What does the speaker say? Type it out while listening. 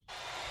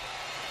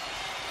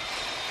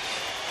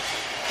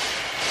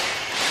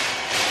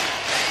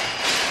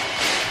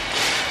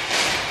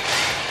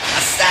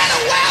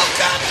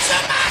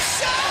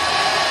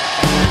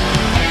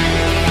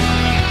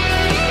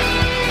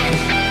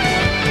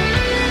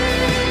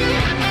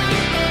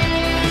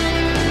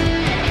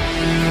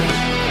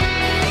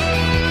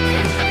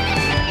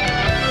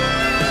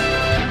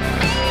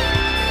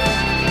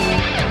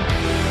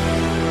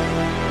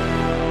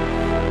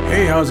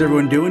How's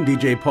everyone doing?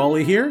 DJ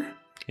Paulie here.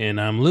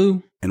 And I'm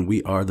Lou. And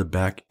we are the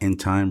Back in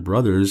Time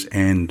Brothers.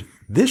 And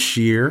this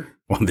day,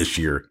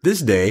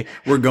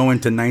 we're going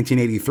to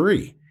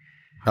 1983.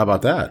 How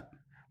about that?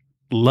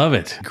 Love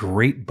it.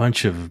 Great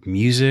bunch of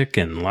music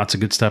and lots of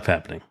good stuff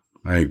happening.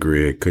 I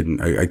agree.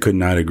 I could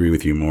not agree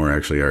with you more.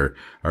 Actually,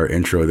 our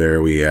intro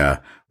there, we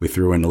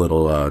threw in a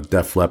little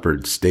Def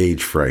Leppard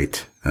Stage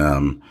Fright,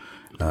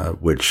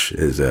 which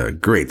is a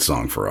great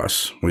song for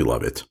us. We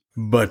love it.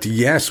 But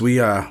yes,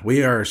 we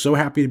are so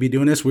happy to be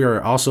doing this. We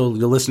are also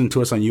listening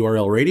to us on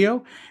URL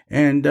Radio,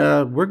 and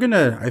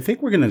I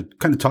think we're gonna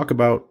kind of talk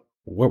about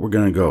what we're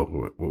gonna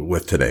go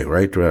with today,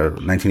 right?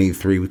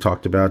 1983 we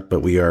talked about,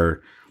 but we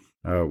are.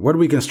 What are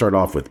we gonna start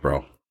off with,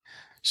 bro?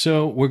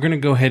 So we're gonna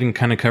go ahead and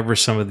kind of cover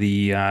some of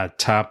the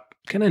top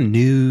kind of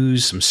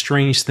news, some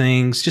strange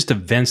things, just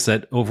events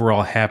that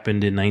overall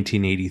happened in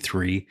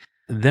 1983.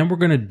 Then we're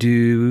gonna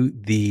do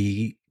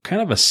the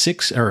kind of a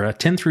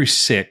 10 through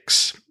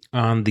 6.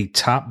 On the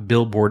top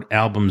Billboard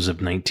albums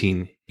of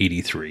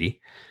 1983.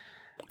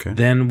 Okay.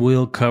 Then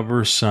we'll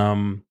cover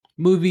some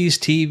movies,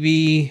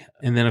 TV,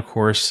 and then, of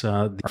course,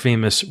 the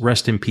famous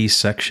Rest in Peace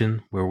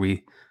section where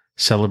we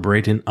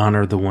celebrate and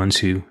honor the ones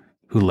who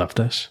left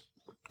us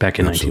back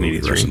in Absolutely.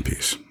 1983. Rest in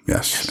peace.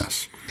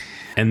 Yes.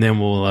 And then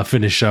we'll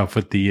finish off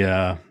with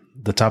the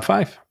top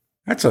 5.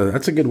 That's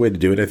a good way to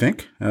do it, I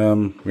think.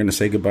 We're going to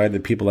say goodbye to the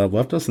people that have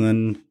left us and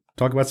then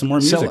talk about some more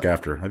music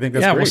after. I think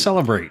that's great. We'll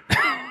celebrate.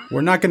 We're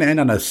not going to end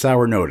on a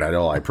sour note at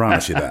all. I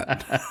promise you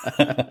that.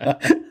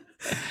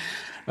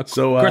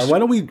 So why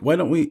don't we?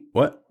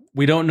 What?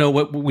 We don't know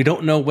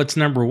what's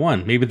number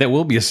one. Maybe that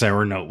will be a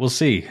sour note. We'll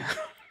see.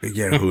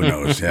 Yeah, who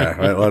knows? Yeah,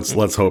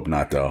 let's hope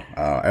not though.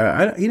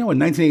 In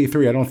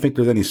 1983, I don't think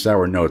there's any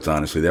sour notes.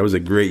 Honestly, that was a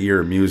great year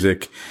of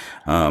music.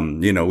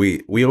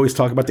 We always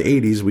talk about the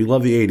 80s. We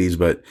love the 80s,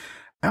 but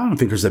I don't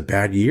think there's a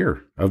bad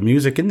year of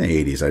music in the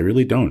 80s. I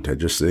really don't. I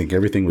just think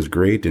everything was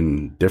great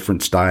in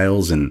different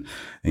styles, and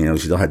you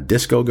still had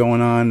disco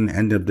going on,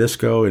 end of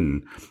disco,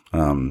 and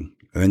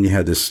then you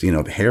had this,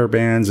 the hair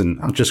bands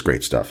and just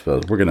great stuff. So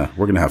we're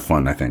gonna have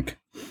fun, I think.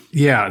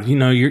 Yeah,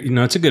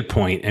 it's a good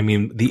point. I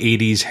mean, the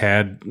 80s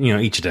had,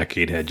 each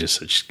decade had just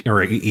such,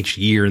 or each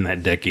year in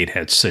that decade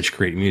had such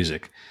great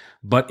music.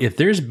 But if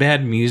there's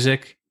bad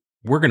music,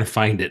 we're going to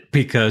find it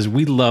because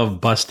we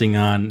love busting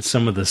on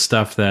some of the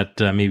stuff that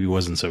maybe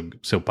wasn't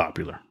so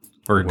popular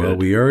or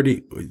good.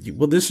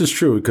 Well, this is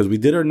true because we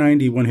did our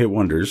 91 hit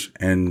wonders,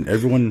 and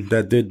everyone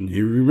that did,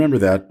 you remember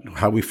that,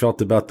 how we felt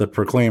about the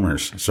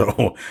Proclaimers.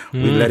 So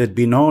we let it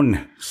be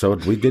known. So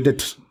we did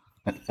it.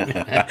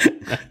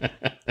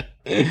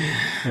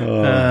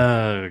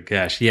 Oh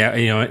gosh. Yeah.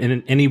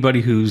 And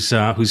anybody who's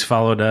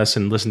followed us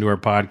and listened to our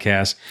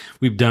podcast,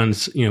 we've done,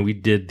 we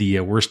did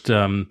the worst,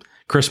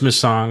 Christmas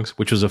songs,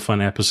 which was a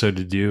fun episode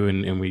to do.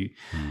 And we,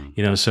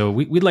 so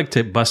we'd like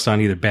to bust on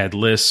either bad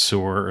lists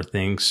or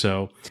things.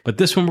 So, but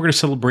this one, we're going to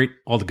celebrate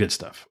all the good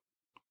stuff.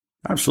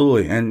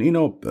 Absolutely. And,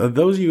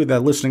 those of you that are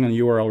listening on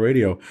URL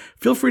Radio,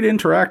 feel free to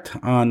interact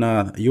on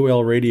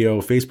URL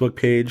Radio Facebook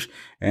page,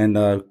 and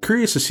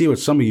curious to see what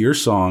some of your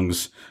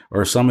songs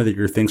or some of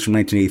your things from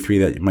 1983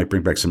 that might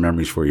bring back some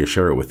memories for you.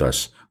 Share it with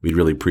us. We'd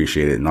really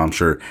appreciate it. And I'm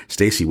sure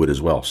Stacy would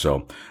as well.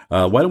 So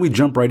why don't we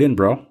jump right in,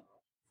 bro?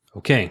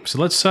 Okay, so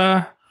let's,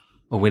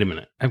 wait a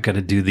minute. I've got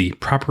to do the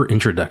proper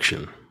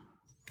introduction.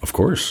 Of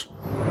course.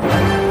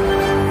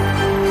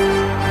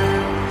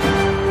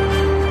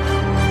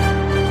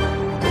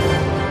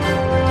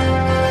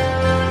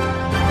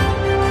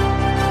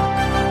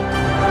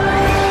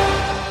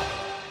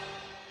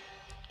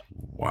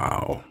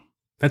 Wow.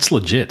 That's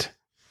legit.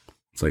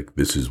 It's like,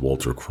 this is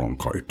Walter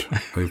Cronkite.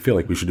 I feel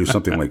like we should do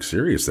something like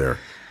serious there.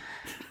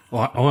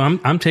 Well,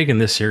 I'm taking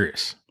this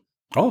serious.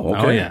 Oh,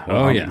 okay.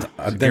 Oh, yeah.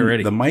 So get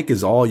ready. The mic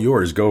is all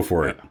yours. Go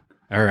for it.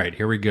 All right,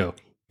 here we go.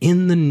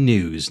 In the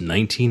news,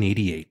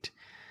 1988.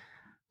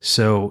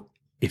 So,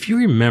 if you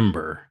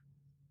remember,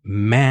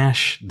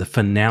 MASH, the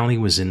finale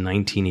was in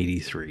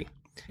 1983.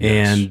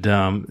 Yes. And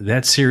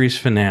that series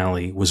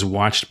finale was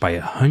watched by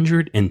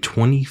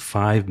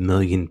 125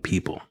 million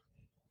people.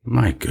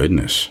 My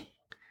goodness.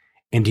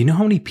 And do you know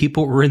how many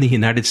people were in the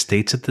United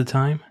States at the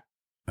time?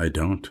 I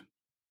don't.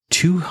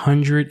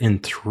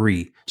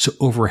 203. So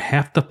over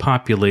half the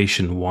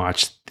population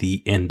watched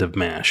the end of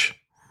MASH.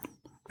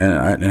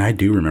 And I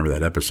do remember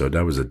that episode.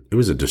 It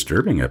was a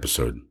disturbing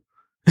episode.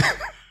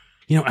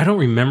 I don't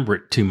remember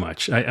it too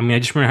much. I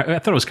just remember, I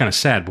thought it was kind of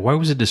sad, but why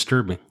was it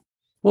disturbing?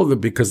 Well,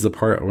 because the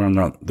part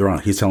where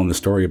he's telling the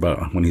story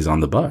about when he's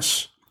on the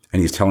bus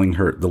and he's telling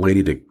the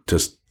lady to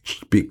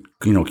speak,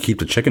 keep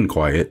the chicken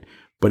quiet,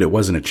 but it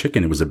wasn't a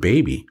chicken, it was a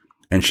baby.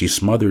 And she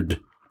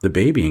smothered the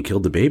baby and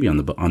killed the baby on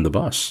the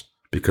bus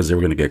because they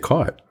were going to get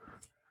caught.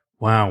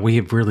 Wow,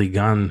 we've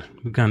gone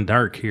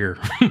dark here.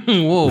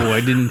 Whoa,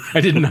 I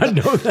did not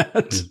know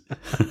that.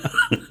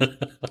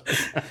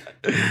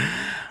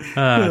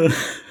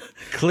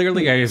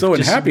 Clearly,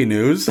 in happy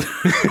news,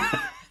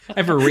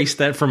 I've erased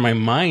that from my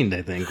mind,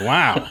 I think.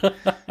 Wow.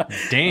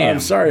 Damn. I'm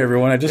sorry,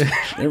 everyone.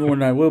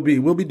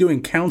 We'll be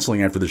doing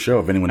counseling after the show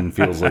if anyone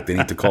feels like they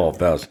need to call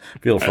us.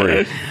 Feel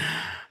free.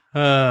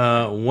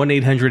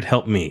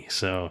 1-800-HELP-ME.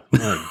 So,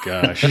 oh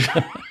gosh.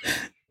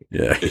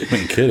 Yeah, you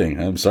ain't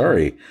kidding. I'm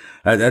sorry.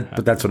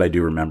 But that's what I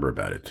do remember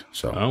about it.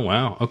 So. Oh,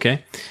 wow.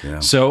 Okay. Yeah.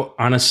 So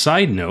on a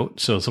side note,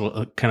 so it's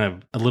kind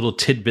of a little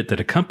tidbit that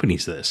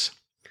accompanies this.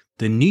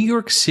 The New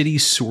York City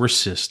sewer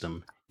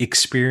system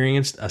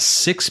experienced a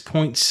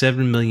 6.7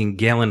 million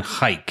gallon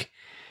hike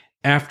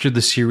after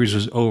the series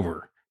was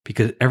over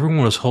because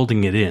everyone was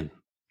holding it in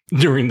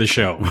during the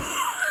show.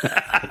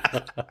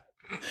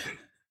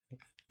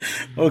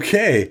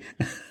 Okay.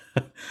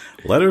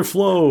 Let her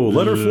flow.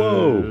 Let her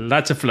flow.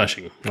 Lots of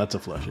flushing.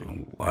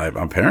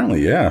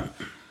 Apparently, yeah.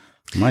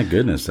 My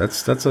goodness,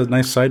 that's a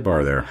nice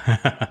sidebar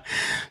there.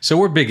 So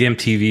we're big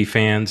MTV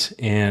fans,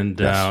 and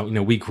Yes.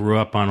 we grew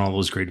up on all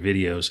those great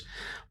videos.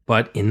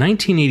 But in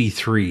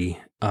 1983,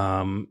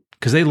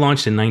 because they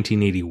launched in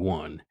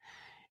 1981,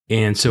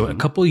 and so a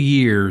couple of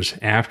years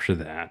after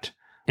that,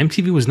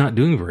 MTV was not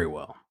doing very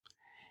well,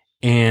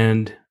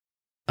 and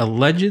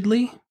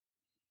allegedly,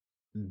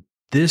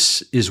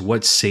 this is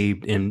what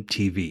saved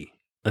MTV.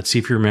 Let's see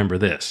if you remember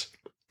this.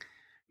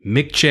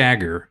 Mick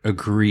Jagger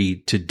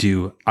agreed to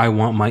do I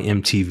Want My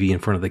MTV in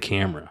front of the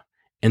camera.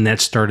 And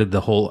that started the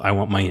whole I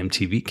Want My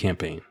MTV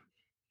campaign.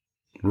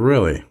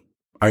 Really?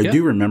 I Yeah.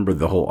 do remember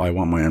the whole I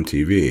Want My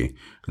MTV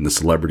and the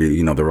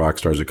celebrity, the rock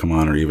stars would come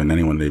on or even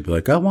anyone, they'd be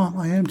like, I want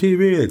my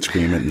MTV. They'd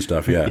scream it and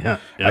stuff. Yeah.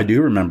 Yeah. I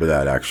do remember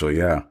that actually.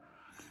 Yeah.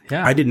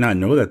 Yeah. I did not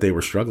know that they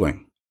were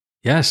struggling.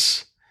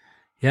 Yes.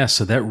 Yeah.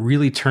 So that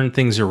really turned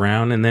things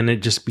around. And then it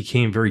just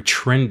became very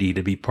trendy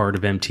to be part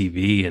of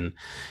MTV. And,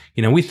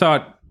 we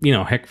thought,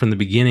 heck, from the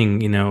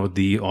beginning, all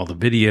the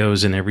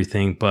videos and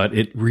everything, but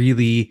it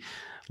really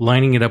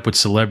lining it up with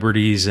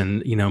celebrities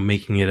and,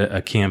 making it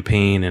a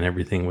campaign and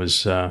everything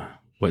was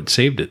what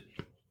saved it.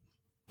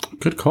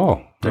 Good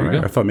call. There you All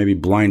right. go. I thought maybe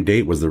Blind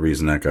Date was the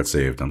reason that got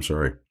saved. I'm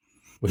sorry.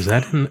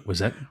 Wasn't it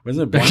Wasn't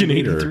it back Blind in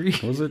Date or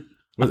 83? was it?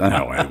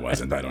 No, it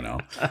wasn't. I don't know.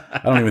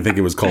 I don't even think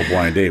it was called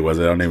Blind Date, was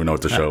it? I don't even know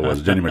what the show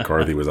was. Jenny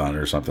McCarthy was on it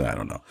or something. I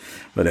don't know.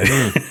 But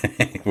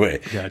anyway,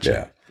 Gotcha.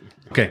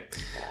 Yeah. Okay.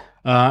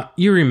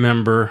 You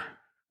remember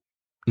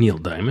Neil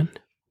Diamond?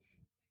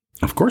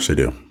 Of course I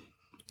do.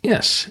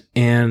 Yes.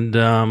 And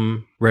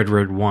Red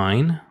Red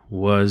Wine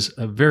was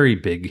a very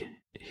big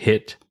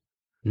hit,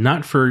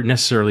 not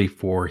necessarily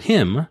for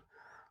him,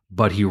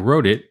 but he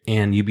wrote it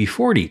and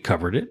UB40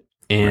 covered it.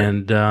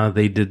 And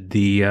they did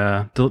the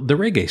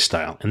reggae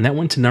style. And that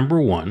went to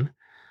 #1,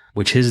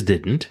 which his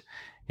didn't.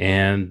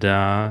 And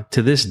to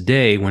this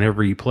day,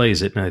 whenever he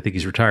plays it, and I think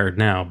he's retired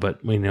now, but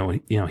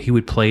he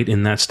would play it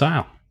in that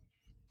style.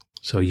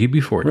 So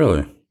UB40.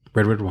 Really?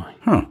 Red Red Wine.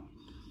 Huh.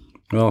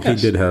 Well,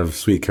 Yes. he did have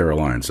Sweet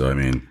Caroline, so I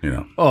mean,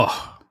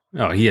 Oh,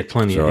 he had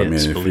plenty So of I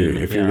hits. mean, believe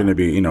me. if you're going to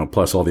be,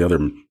 plus all the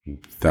other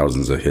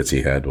thousands of hits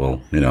he had,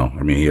 well,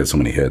 he had so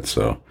many hits.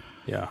 So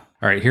Yeah.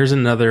 All right. Here's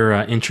another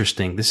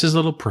interesting. This is a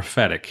little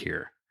prophetic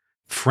here.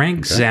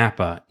 Frank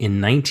Zappa in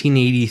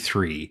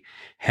 1983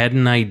 had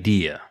an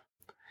idea.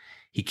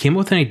 He came up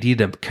with an idea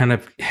to kind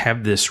of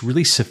have this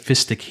really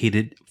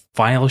sophisticated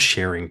file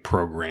sharing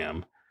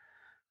program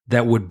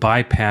that would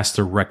bypass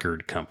the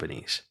record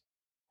companies.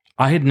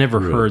 I had never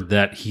heard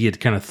that he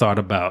had kind of thought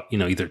about,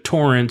 either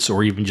torrents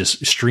or even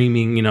just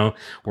streaming,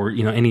 or,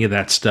 any of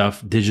that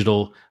stuff,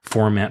 digital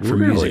format for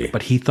Really? music.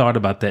 But he thought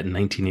about that in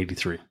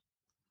 1983.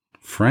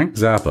 Frank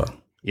Zappa.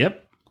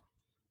 Yep.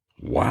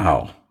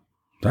 Wow.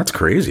 That's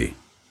crazy.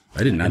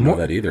 I did not know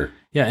that either.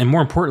 Yeah, and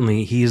more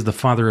importantly, he is the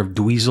father of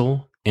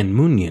Dweezil and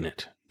Moon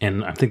Unit.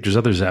 And I think there's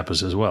other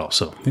Zappas as well.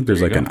 So I think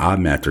there's like an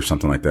Ahmet or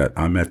something like that.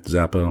 Ahmet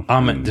Zappa.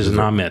 Ahmet. There's an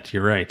Ahmet.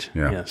 You're right.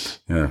 Yeah. Yes.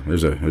 Yeah,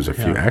 there's a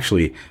few.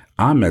 Actually,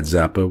 Ahmet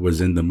Zappa was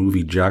in the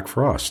movie Jack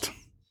Frost.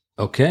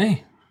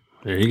 Okay.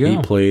 There you go.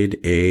 He played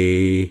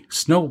a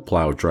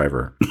snowplow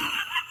driver.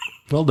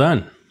 Well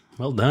done.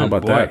 Well done. How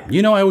about Boy.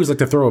 that? I always like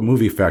to throw a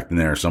movie fact in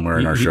there somewhere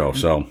in our show.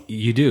 So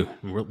You do.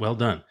 Well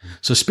done.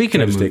 So speaking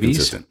try of to stay movies,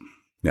 consistent.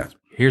 Yeah.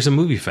 here's a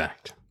movie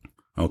fact.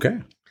 Okay.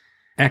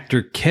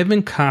 Actor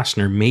Kevin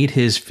Costner made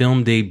his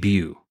film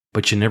debut,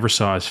 but you never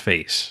saw his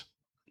face.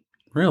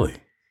 Really?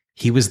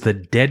 He was the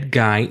dead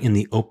guy in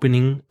the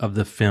opening of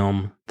the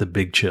film The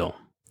Big Chill.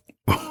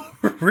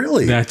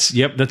 Really? That's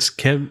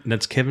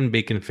Kevin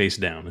Bacon face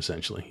down,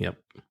 essentially. Yep.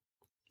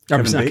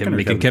 Kevin Not Bacon Kevin or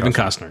Bacon. Kevin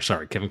Kevin Costner.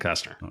 Sorry, Kevin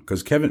Costner.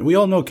 Because we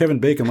all know Kevin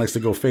Bacon likes to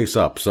go face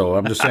up. So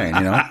I'm just saying,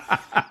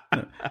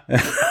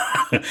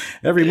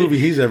 every movie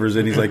he's ever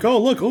in, he's like, oh,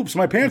 look, oops,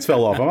 my pants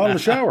fell off. I'm out of the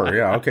shower.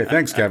 Yeah. Okay.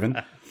 Thanks,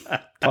 Kevin.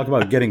 Talk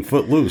about getting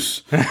foot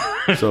loose.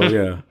 So,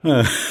 yeah.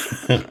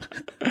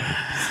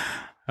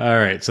 All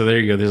right. So there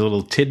you go. There's a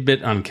little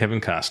tidbit on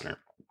Kevin Costner.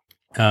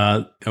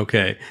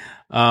 Okay.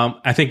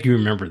 I think you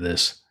remember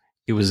this.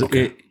 It was,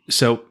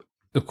 so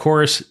of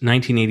course,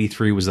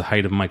 1983 was the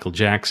height of Michael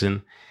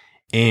Jackson.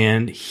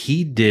 And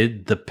he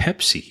did the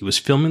Pepsi. He was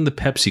filming the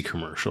Pepsi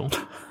commercial.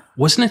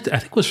 Wasn't it? I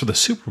think it was for the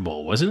Super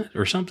Bowl, wasn't it,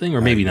 or something,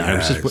 or maybe not. It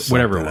was just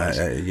whatever it was.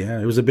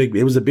 It was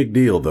a big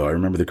deal, though. I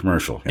remember the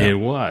commercial. Yeah. It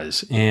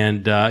was,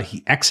 and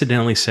he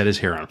accidentally set his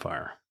hair on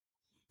fire.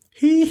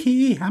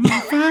 I'm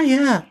on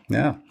fire.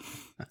 Yeah,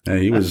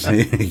 he was.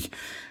 I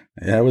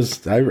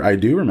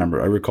do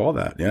remember. I recall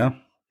that. Yeah.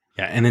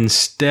 Yeah, and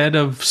instead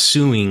of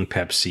suing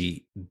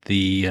Pepsi,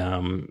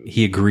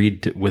 he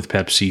agreed with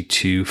Pepsi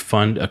to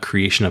fund a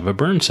creation of a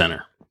burn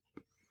center.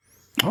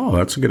 Oh,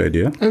 that's a good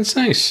idea. That's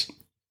nice.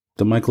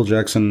 The Michael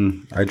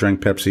Jackson I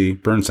Drank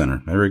Pepsi Burn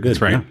Center. Very good.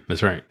 That's right. Yeah.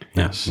 That's right.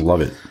 Yes. Love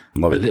it.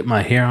 Lit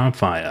my hair on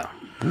fire.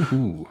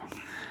 Woohoo.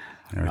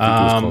 I think it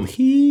was called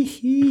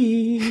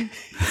Heat.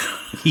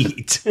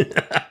 Heat.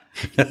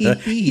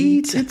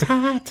 Heat. It's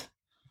hot.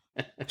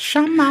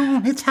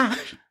 Shaman, it's hot.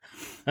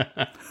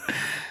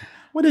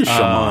 What is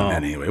shaman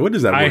anyway? What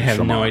does that word? I have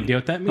shaman? no idea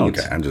what that means.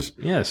 Okay,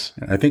 Yes.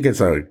 I think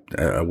it's a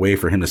way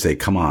for him to say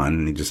 "come on,"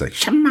 and he just like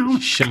shaman.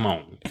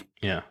 Shimon.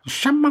 Yeah.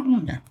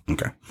 Shaman. Yeah.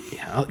 Okay.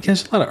 Yeah.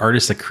 There's a lot of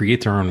artists that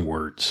create their own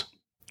words.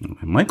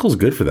 Michael's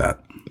good for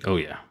that. Oh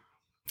yeah.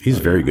 He's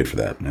very good for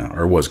that. Yeah,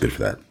 or was good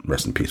for that.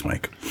 Rest in peace,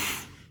 Mike.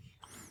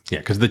 Yeah,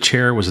 because the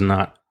chair was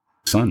not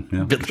son.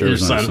 Yeah,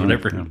 Hitler's son,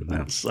 whatever.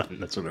 Yeah. Son.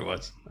 That's what it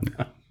was.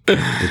 The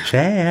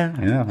chair.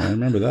 Yeah, I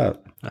remember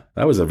that.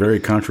 That was a very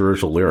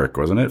controversial lyric,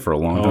 wasn't it, for a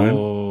long time?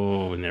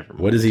 Oh, never mind.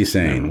 What is he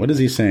saying? What is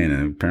he saying?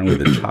 And apparently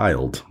the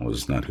child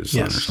was not his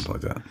son or something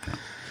like that. Yeah.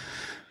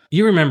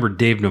 You remember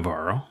Dave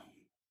Navarro?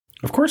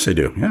 Of course I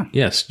do, yeah.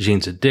 Yes,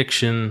 Jane's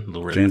Addiction,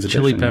 Little Red Jane's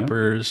Chili Addiction,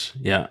 Peppers.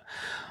 Yeah.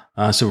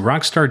 So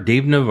rock star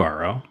Dave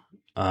Navarro,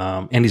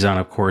 and he's on,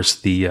 of course,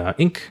 the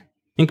Ink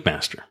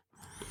Master.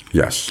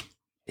 Yes.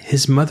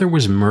 His mother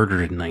was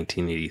murdered in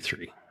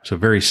 1983. So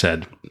very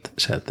sad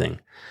thing.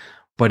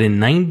 But in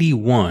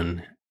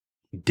 91,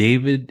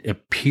 David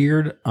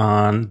appeared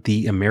on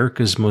the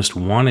America's Most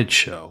Wanted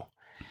show.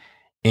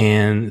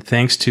 And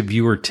thanks to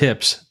viewer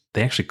tips,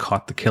 they actually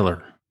caught the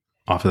killer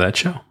off of that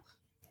show.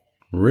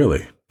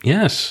 Really?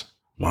 Yes.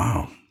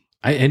 Wow.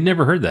 I had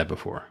never heard that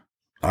before.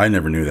 I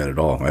never knew that at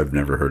all. I've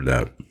never heard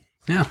that.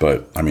 Yeah.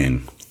 But, I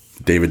mean,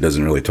 David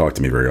doesn't really talk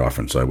to me very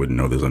often, so I wouldn't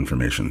know this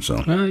information.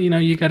 So, well,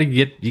 you got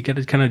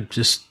to kind of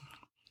just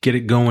get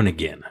it going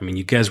again. I mean,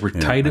 you guys were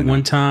tight at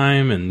one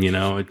time, and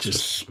it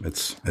just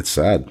it's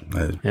sad.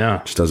 It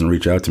just doesn't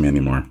reach out to me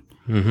anymore.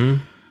 Mm-hmm.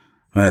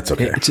 That's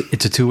okay.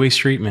 It's a two-way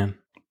street, man.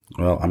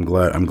 Well, I'm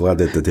glad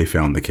that they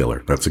found the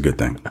killer. That's a good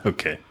thing.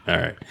 Okay, all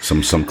right.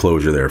 Some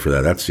closure there for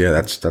that.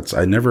 That's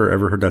I never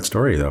ever heard that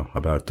story though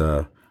about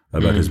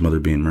his mother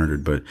being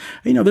murdered. But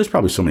there's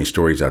probably so many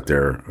stories out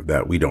there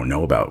that we don't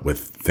know about with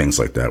things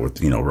like that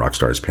with rock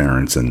stars'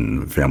 parents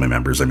and family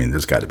members. I mean,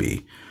 there's got to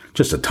be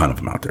just a ton of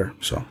them out there.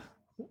 So.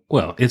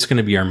 Well, it's going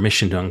to be our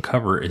mission to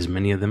uncover as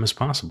many of them as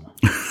possible.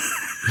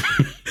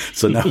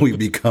 So now we've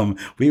become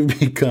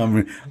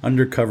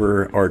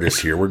undercover artists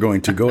here. We're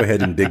going to go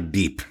ahead and dig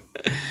deep.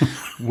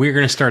 We're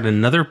going to start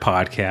another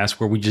podcast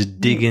where we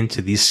just dig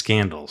into these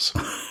scandals.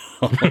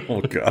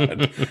 Oh,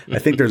 God. I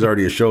think there's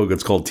already a show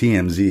that's called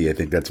TMZ. I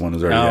think that's one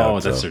that's already out. Oh,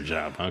 that's their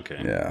job. Okay.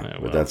 Yeah,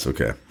 but that's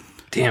okay.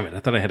 Damn it. I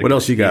thought I had What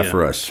else you got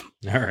for us?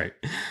 All right.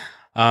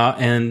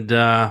 And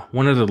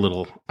one other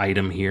little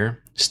item here.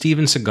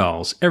 Steven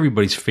Seagal's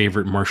everybody's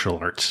favorite martial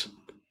arts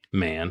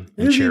man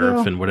and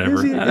sheriff and whatever.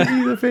 Is he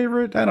the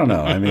favorite? I don't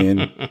know. I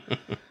mean.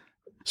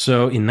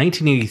 So in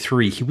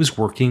 1983, he was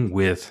working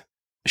with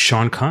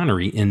Sean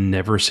Connery in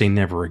Never Say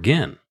Never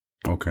Again.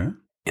 Okay.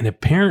 And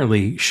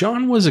apparently,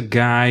 Sean was a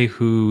guy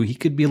who he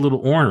could be a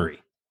little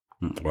ornery.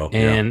 Well,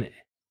 and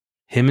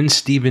him and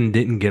Steven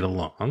didn't get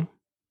along.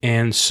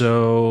 And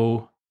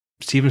so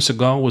Steven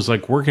Seagal was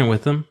like working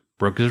with him,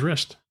 broke his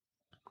wrist.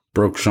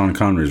 Broke Sean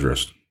Connery's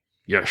wrist.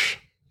 Yes.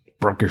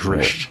 Broke his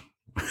wrist.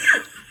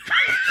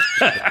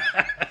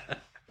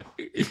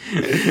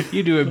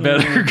 You do it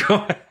better. Go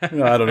ahead.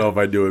 I don't know if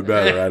I do it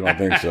better. I don't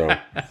think so.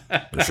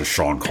 This is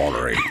Sean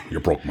Connery. You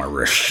broke my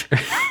wrist.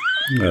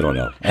 I don't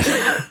know.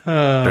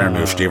 Damn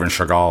you, Steven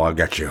Seagal. I'll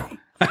get you.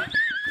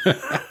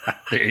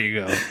 There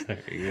you go.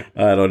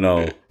 I don't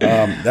know.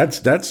 That's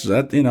Steven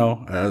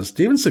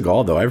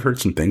Seagal, though. I've heard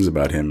some things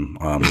about him,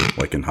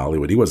 like in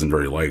Hollywood. He wasn't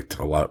very liked.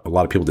 A lot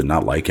of people did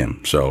not like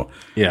him. So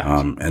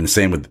yeah. And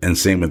same with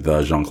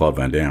Jean-Claude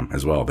Van Damme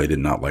as well. They did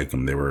not like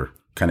him. They were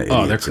kind of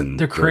idiots.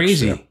 They're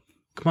crazy. Yeah.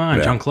 Come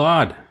on,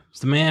 Jean-Claude.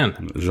 He's the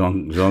man.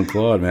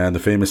 Jean-Claude, man. The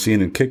famous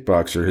scene in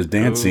Kickboxer, his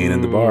dance scene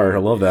in the bar. I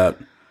love that.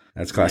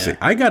 That's classic.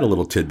 Yeah. I got a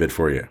little tidbit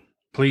for you.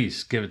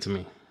 Please give it to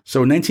me.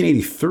 So in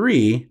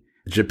 1983,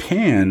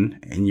 Japan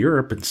and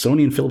Europe and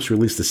Sony and Philips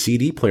released the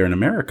CD player in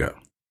America.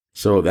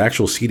 So the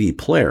actual CD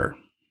player.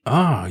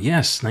 Oh,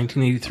 yes,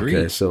 1983.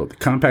 Okay, so the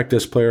compact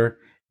disc player,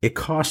 it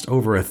cost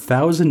over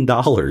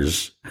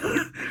 $1,000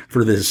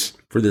 for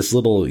this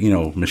little,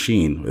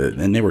 machine.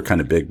 And they were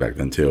kind of big back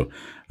then too.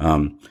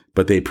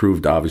 But they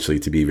proved obviously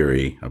to be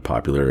very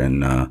popular,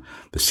 and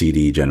the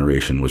CD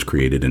generation was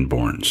created and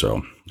born.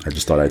 So I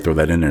just thought I'd throw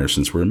that in there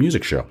since we're a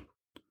music show.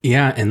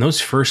 Yeah, and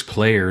those first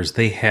players,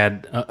 they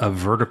had a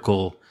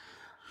vertical.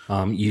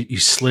 You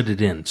slid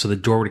it in, so the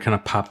door would kind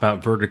of pop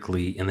out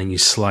vertically, and then you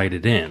slide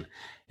it in.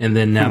 And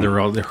then now they're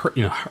all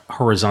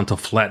horizontal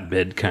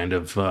flatbed kind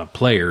of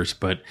players.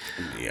 But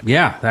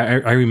yeah,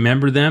 I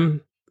remember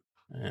them.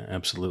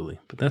 Absolutely.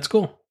 But that's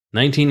cool.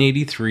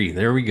 1983.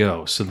 There we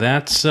go. So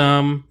that's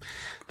some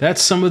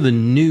of the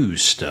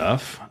news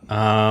stuff.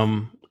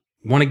 Want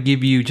to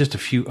give you just a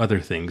few other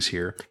things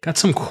here. Got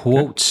some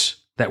quotes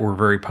that were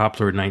very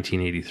popular in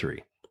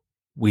 1983.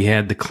 We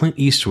had the Clint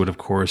Eastwood, of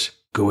course.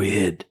 Go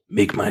ahead,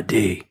 make my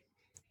day.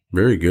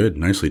 Very good.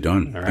 Nicely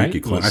done. All right. Thank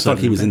you, Clint. I thought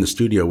he was in the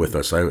studio with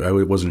us. I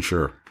wasn't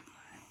sure.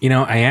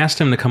 I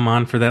asked him to come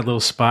on for that little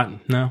spot.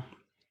 No,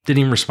 didn't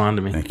even respond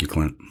to me. Thank you,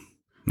 Clint.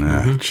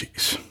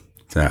 Jeez.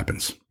 It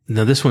happens.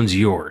 No, this one's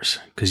yours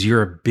because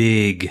you're a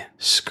big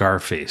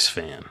Scarface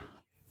fan.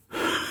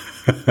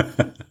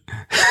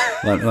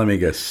 let me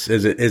guess.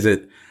 Is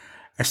it?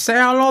 Say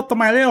hello to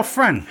my little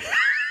friend.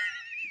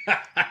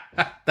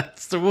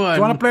 That's the one.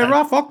 You want to play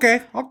rough?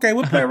 Okay,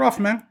 we'll play rough,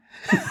 man.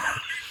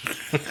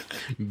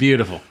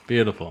 Beautiful.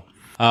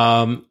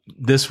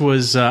 This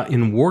was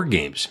in War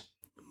Games.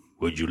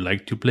 Would you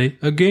like to play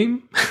a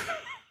game?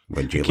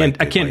 Would you like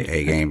to play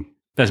a game?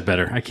 That's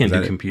better. I can't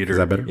do computer. Is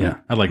that better? Yeah,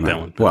 I like that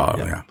one. Well,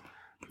 yeah.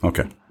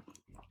 Okay.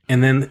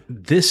 And then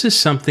this is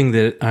something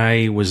that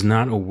I was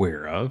not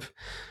aware of.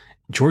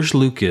 George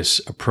Lucas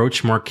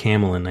approached Mark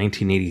Hamill in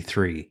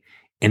 1983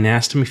 and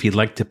asked him if he'd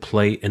like to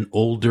play an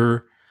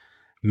older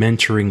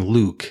mentoring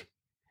Luke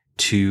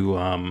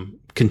to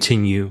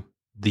continue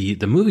the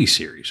movie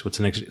series. What's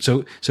the next?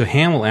 So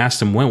Hamill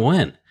asked him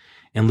when,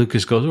 and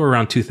Lucas goes,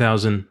 around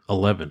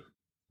 2011.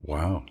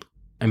 Wow.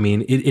 I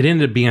mean, it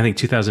ended up being, I think,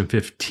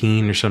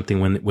 2015 or something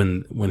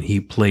when he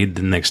played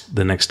the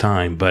next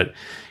time. But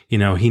he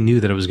knew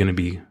that it was going to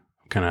be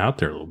kind of out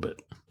there a little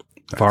bit.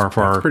 That's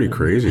pretty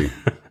crazy.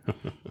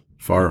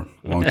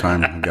 Long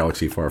time,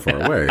 galaxy far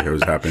away. It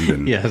was happened,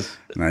 and yes,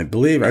 and I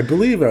believe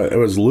it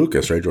was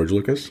Lucas, right? George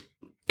Lucas.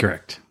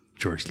 Correct,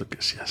 George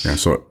Lucas. Yes. Yeah.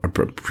 So I'm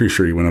pretty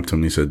sure he went up to him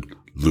and he said,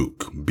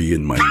 "Luke, be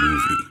in my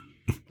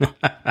movie."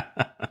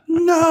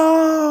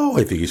 No,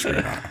 I think he's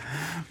screwed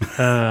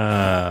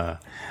up.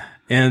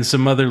 And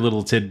some other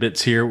little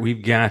tidbits here.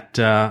 We've got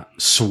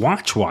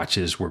Swatch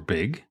watches were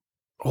big.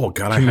 Oh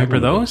God, I remember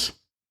those.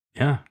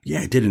 Yeah,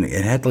 it didn't.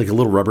 It had like a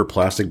little rubber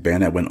plastic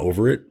band that went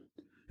over it.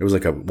 It was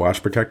like a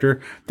watch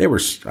protector. They were,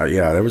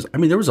 there was. I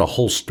mean, there was a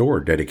whole store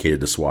dedicated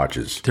to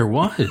Swatches. There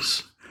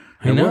was.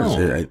 I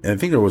know. I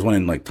think there was one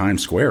in like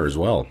Times Square as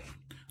well.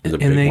 It was a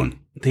big one.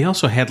 They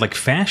also had like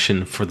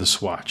fashion for the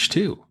Swatch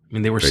too. I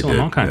mean, they were selling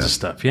all kinds of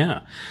stuff.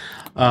 Yeah.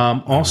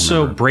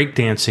 Also,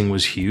 breakdancing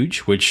was huge,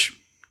 which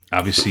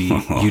obviously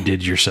you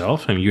did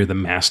yourself. I mean, you're the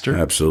master.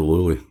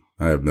 Absolutely.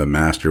 I have the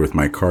master with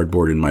my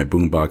cardboard in my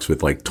boombox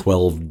with like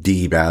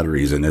 12D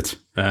batteries in it,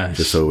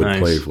 just so it would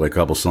play for like a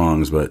couple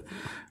songs. But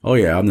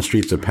on the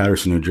streets of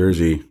Paterson, New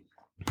Jersey,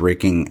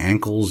 breaking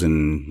ankles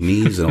and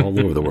knees and all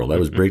over the world. I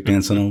was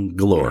breakdancing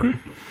galore.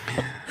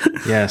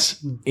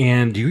 Yes.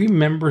 And do you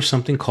remember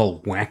something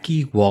called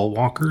wacky wall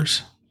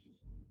walkers?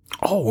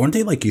 Oh, weren't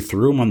they like you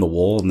threw them on the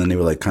wall and then they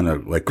would like kind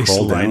of like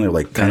crawl down? They were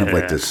like kind of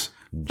like this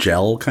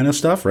gel kind of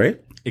stuff,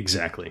 right?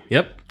 Exactly.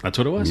 Yep. That's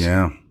what it was.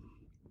 Yeah.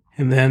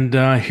 And then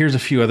here's a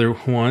few other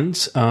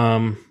ones.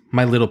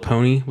 My Little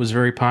Pony was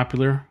very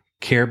popular.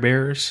 Care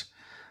Bears.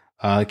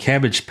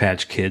 Cabbage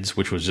Patch Kids,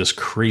 which was just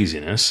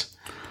craziness.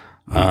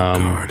 Oh,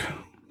 God.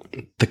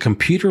 The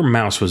computer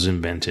mouse was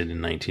invented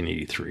in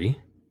 1983.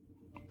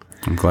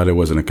 I'm glad it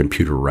wasn't a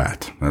computer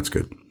rat. That's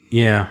good.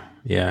 Yeah,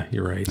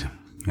 you're right.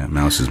 Yeah,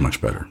 mouse is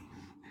much better.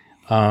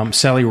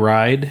 Sally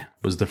Ride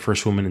was the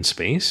first woman in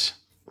space.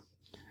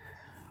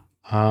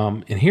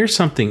 And here's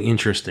something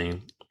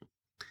interesting.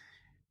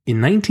 In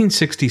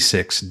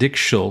 1966, Dick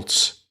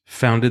Schultz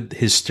founded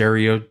his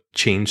stereo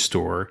chain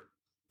store,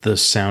 The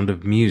Sound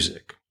of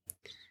Music.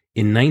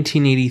 In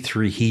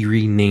 1983, he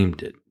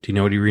renamed it. Do you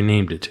know what he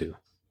renamed it to?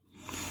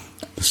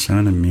 The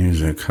Sound of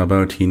Music. How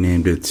about he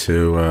named it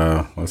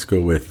to, let's go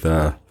with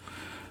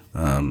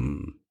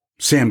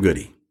Sam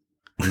Goody.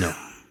 No.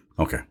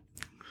 Okay.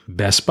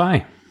 Best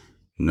Buy.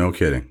 No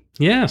kidding.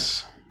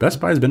 Yes. Best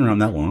Buy's been around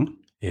that long?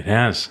 It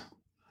has.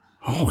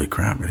 Holy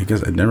crap. I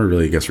never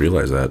really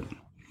realized that.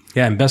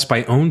 Yeah, and Best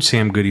Buy owned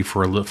Sam Goody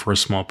for a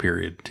small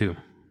period, too.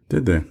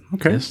 Did they?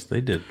 Okay. Yes,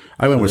 they did.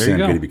 I went with Sam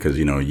Goody because,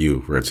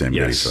 you were at Sam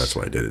Goody, so that's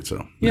why I did it.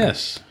 So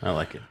yes, I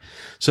like it.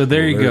 So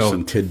there you go.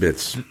 Some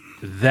tidbits.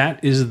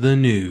 That is the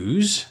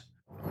news.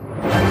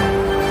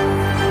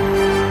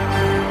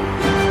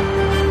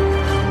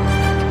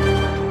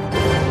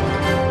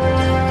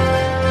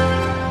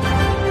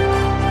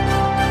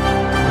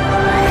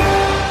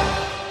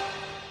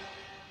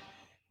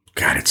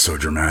 God, it's so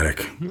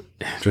dramatic.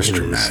 Just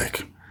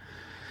dramatic.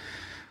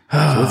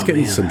 So let's get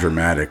into some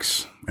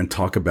dramatics and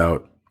talk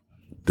about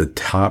the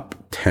top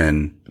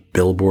 10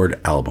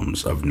 Billboard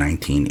albums of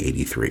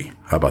 1983.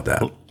 How about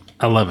that?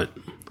 I love it.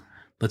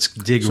 Let's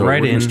dig so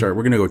right in. We're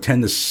going to go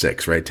 10 to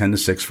 6, right? 10 to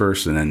 6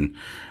 first, and then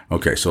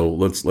okay. So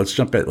let's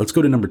jump at. Let's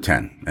go to number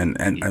 10.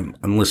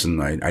 And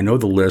listen, I know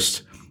the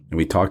list, and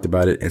we talked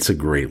about it. It's a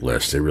great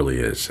list. It really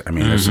is. I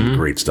mean, there's some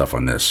great stuff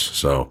on this.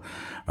 So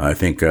I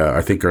think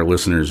our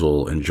listeners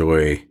will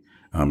enjoy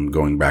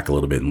going back a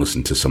little bit and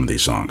listen to some of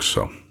these songs.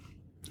 So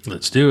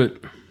let's do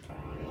it.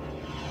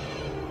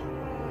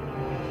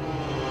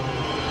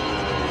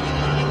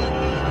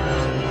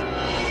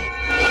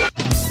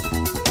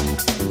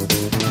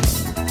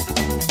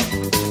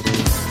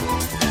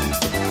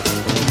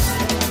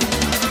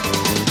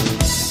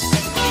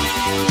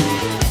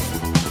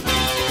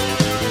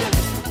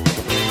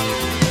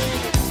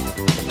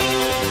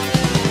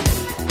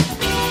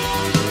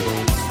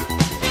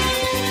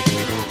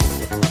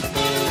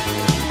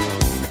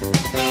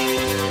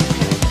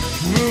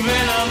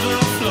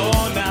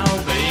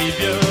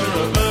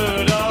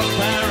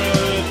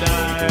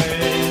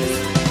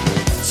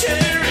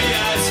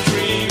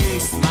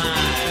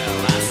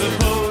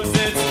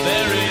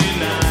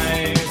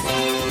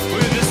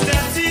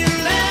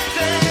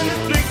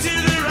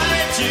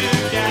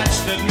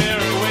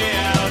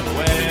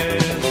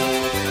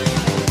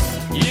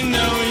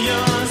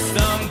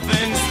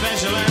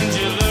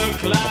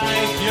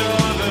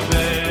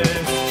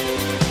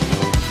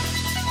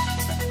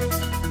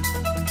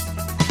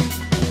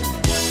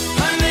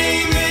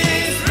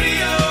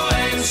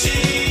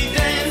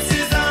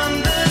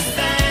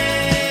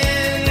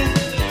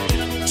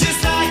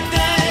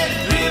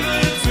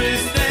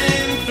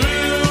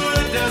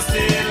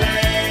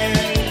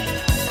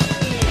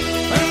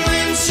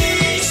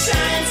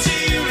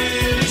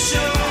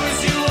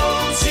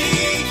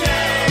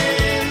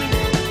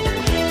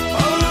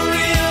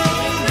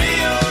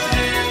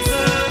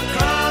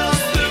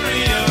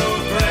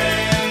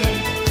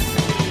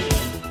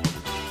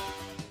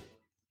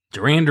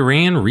 Duran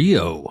Duran,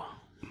 Rio.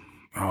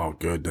 Oh,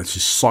 good. That's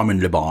just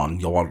Simon Le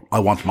Bon. I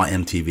want my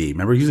MTV.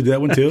 Remember he used to do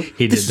that one too?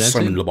 He did that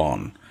Simon too? Le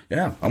Bon.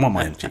 Yeah, I want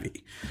my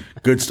MTV.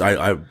 Good.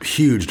 I'm a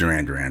huge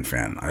Duran Duran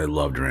fan. I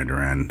love Duran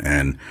Duran,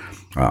 and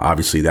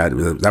obviously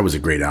that was a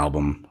great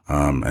album.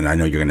 And I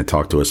know you're going to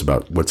talk to us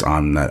about what's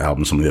on that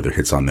album, some of the other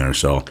hits on there.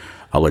 So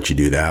I'll let you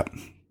do that.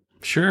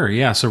 Sure.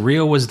 Yeah. So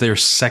Rio was their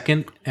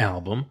second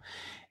album,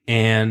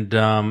 and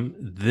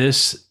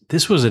this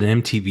was an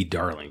MTV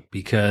darling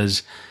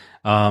because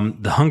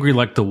The Hungry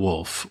Like the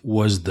Wolf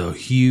was the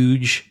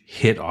huge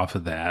hit off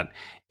of that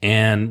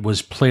and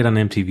was played on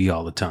MTV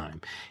all the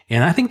time.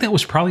 And I think that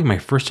was probably my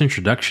first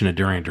introduction to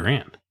Duran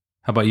Duran.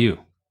 How about you?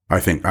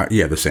 I think,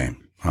 the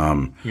same.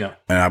 Yeah.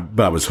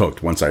 But I was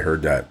hooked. Once I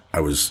heard that,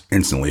 I was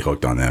instantly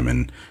hooked on them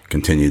and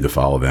continued to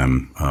follow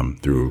them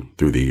through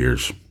the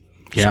years.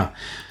 Yeah.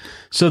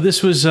 So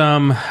this was,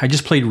 I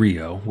just played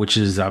Rio, which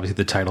is obviously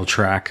the title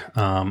track.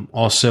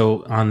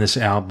 Also on this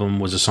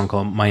album was a song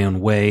called My Own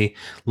Way,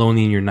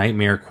 Lonely in Your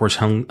Nightmare, of course,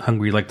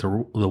 Hungry Like the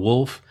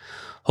Wolf,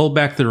 Hold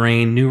Back the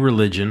Rain, New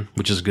Religion,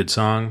 which is a good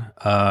song.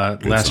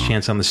 Last song.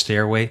 Chance on the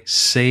Stairway,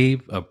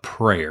 Save a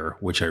Prayer,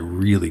 which I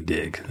really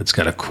dig. It's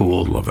got a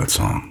cool, Love that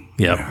song.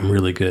 yeah,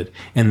 really good.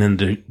 And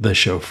then the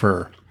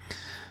Chauffeur.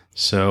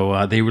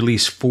 So they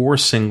released 4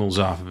 singles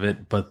off of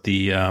it, but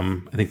I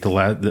think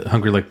the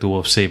Hungry Like the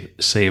Wolf,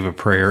 Save a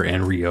Prayer,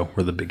 and Rio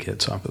were the big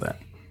hits off of that.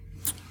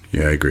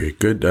 Yeah, I agree.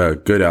 Good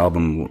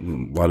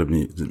album. A lot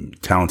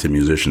of talented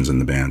musicians in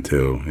the band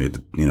too.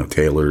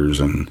 Taylors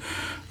and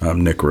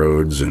Nick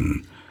Rhodes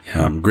and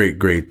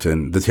great.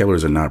 And the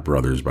Taylors are not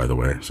brothers, by the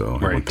way. So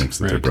everyone thinks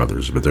that they're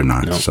brothers, but they're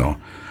not. Nope. So,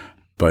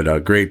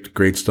 but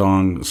great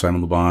song.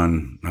 Simon Le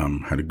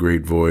Bon had a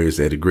great voice.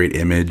 They had a great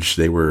image.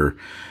 They were,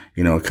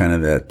 kind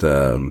of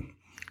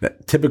that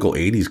typical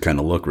 80s kind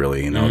of look,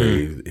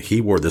 really.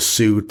 He wore the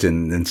suit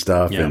and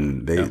stuff,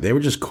 and they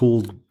were just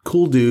cool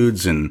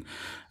dudes and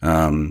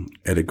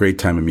had a great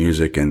time of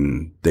music,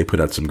 and they put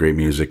out some great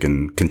music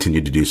and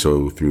continued to do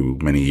so through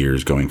many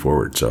years going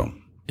forward. So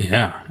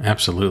yeah,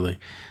 absolutely.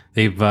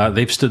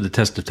 They've stood the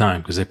test of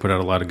time because they put out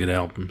a lot of good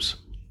albums.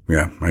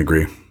 Yeah, I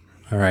agree.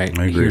 All right.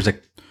 I agree. Here's a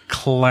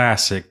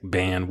classic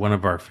band, one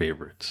of our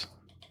favorites.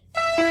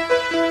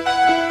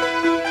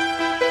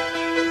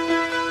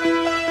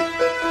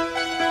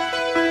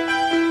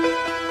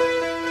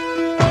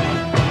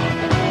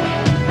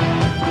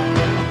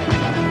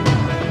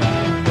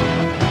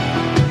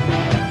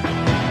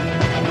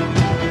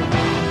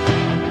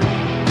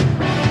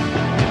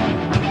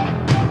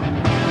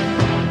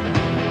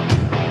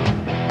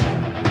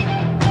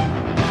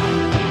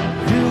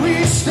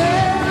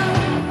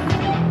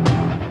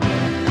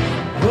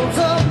 Worlds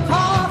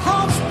apart,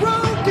 hearts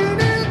broken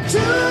in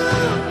two.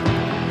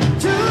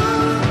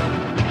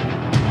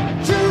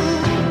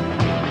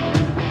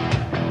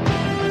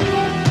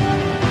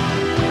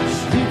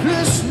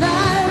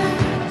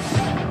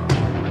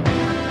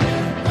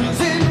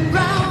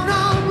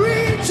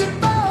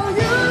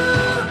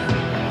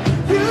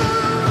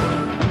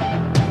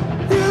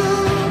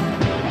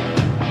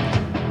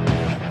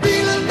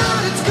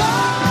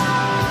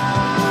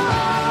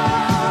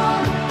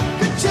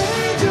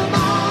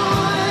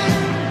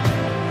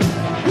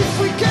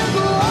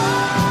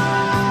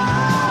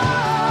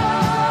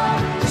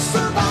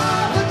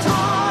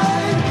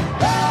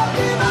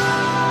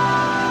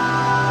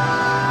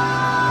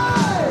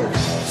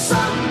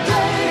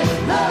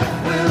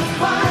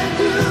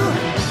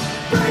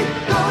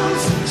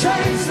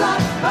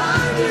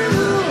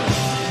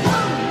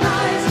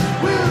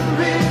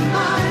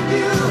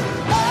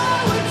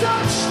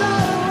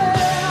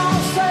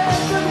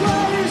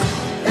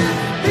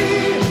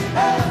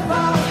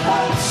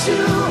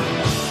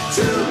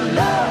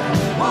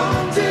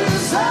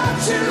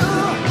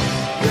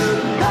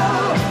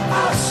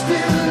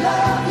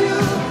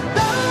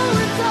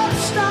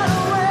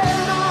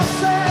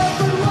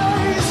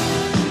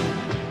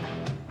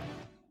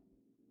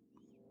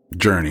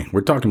 Journey.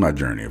 We're talking about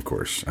Journey, of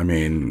course. I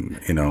mean,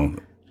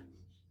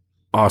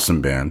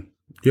 awesome band.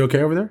 You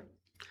okay over there?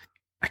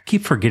 I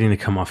keep forgetting to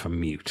come off of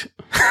mute.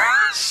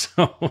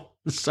 So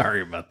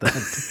sorry about that.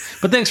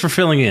 But thanks for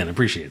filling in.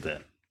 Appreciate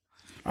that.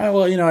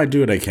 Well, I do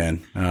what I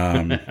can.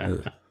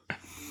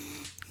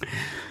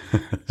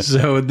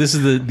 So this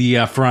is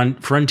the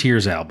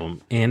Frontiers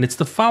album, and it's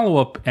the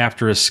follow-up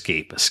after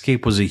Escape.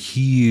 Escape was a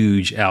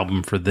huge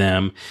album for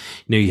them.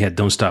 You had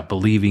Don't Stop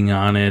Believing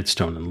on it,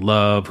 Stone in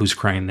Love, Who's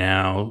Crying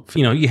Now.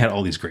 You had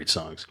all these great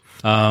songs.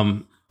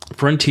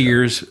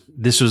 Frontiers,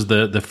 this was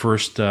the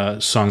first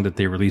song that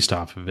they released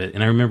off of it.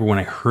 And I remember when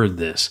I heard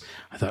this,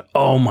 I thought,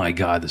 oh my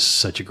God, this is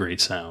such a great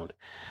sound.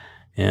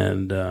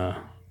 And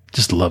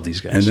just love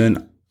these guys. And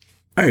then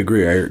I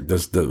agree.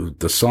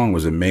 The song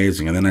was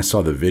amazing. And then I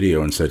saw the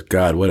video and said,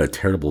 God, what a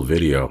terrible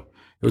video.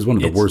 It was one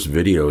of the worst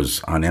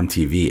videos on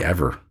MTV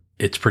ever.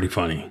 It's pretty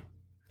funny.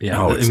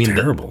 Yeah. Oh, it's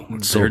terrible.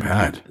 It's so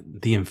bad.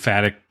 The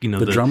emphatic,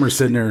 the drummer's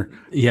sitting there.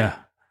 Yeah.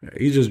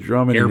 He's just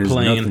drumming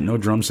Airplane. And there's no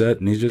drum set,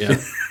 and he's just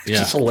it's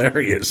just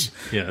hilarious.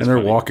 Yeah, and they're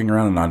funny. walking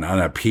around on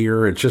a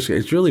pier.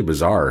 It's really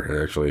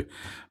bizarre actually.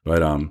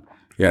 But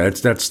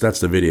that's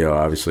the video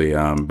obviously.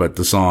 But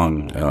the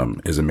song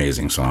is an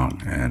amazing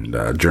song, and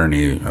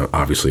Journey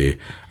obviously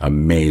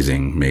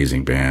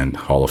amazing band,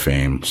 Hall of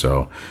Fame.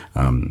 So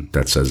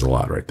that says a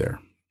lot right there.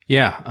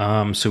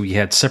 Yeah. So we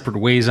had Separate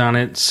Ways on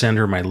it, Send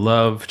Her My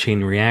Love,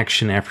 Chain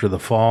Reaction, After the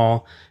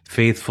Fall,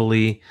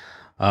 Faithfully.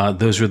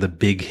 Those were the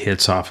big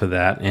hits off of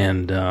that.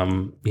 And,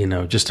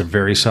 just a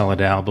very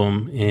solid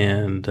album.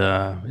 And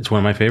it's one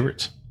of my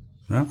favorites.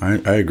 No,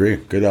 I agree.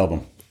 Good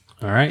album.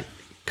 All right.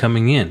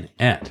 Coming in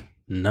at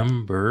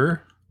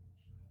number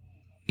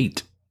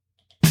 8.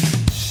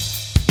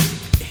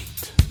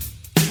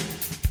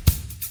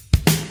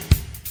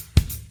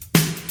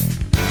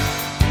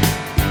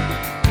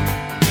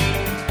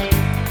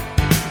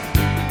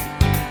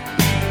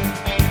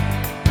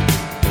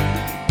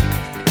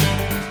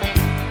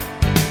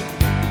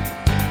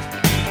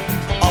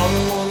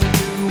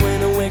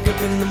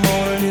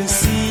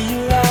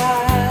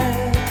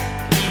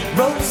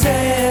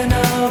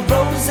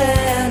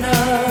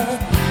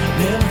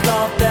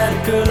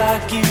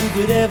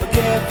 Could ever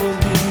care for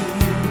me,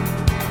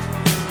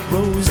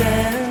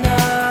 Rosanna.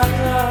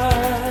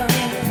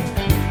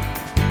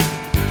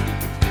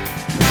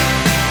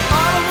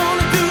 All I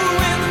wanna do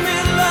in the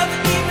middle of the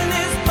evening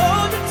is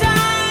hold you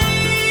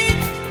tight,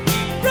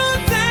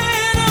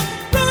 Rosanna,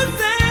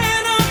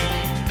 Rosanna.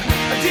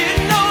 I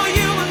didn't know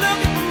you were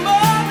looking for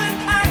more than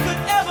I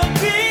could ever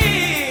be.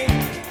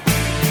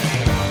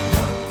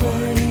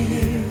 20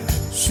 years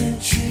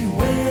since she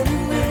went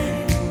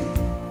away,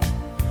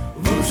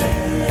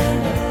 Rosanna.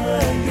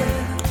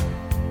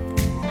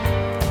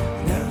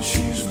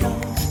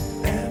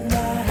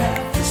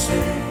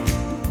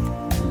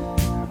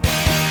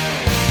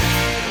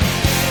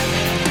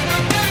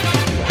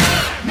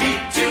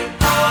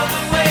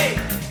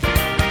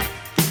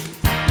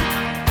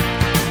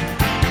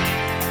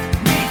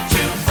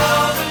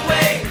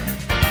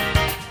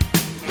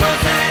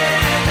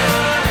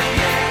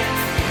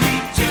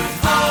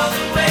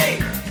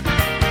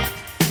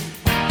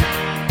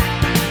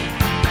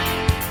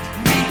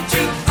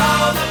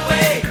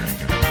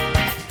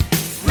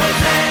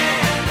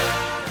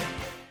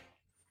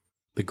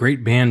 The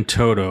great band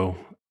Toto,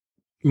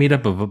 made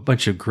up of a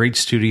bunch of great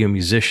studio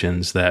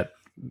musicians that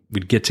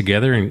would get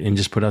together and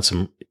just put out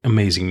some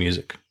amazing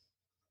music.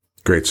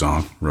 Great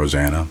song,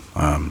 Rosanna.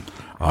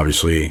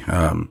 Obviously,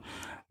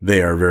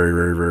 they are very,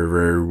 very, very,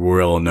 very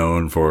well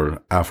known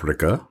for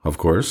Africa, of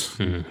course.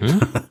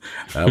 Mm-hmm.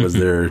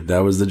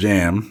 That was the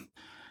jam.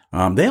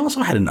 They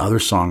also had another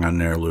song on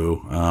there,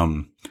 Lou.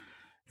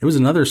 It was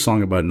another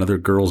song about another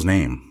girl's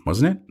name,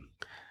 wasn't it?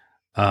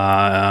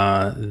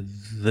 Or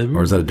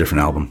is that a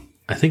different album?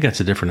 I think that's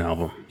a different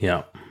album.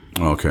 Yeah.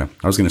 Okay.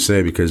 I was going to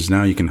say, because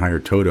now you can hire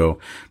Toto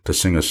to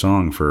sing a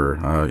song for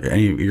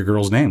any of your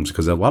girls' names,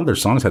 because a lot of their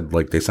songs had,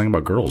 they sang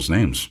about girls'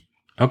 names.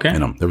 Okay.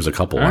 There was a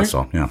couple I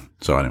saw. Yeah.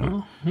 So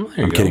anyway,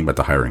 I'm kidding about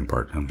the hiring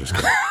part. I'm just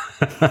kidding.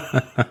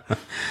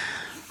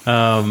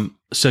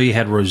 So you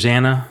had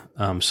Rosanna,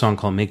 song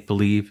called Make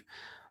Believe.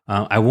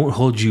 I Won't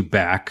Hold You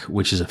Back,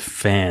 which is a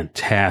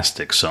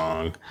fantastic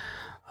song.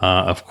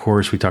 Of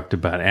course, we talked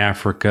about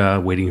Africa.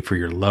 Waiting for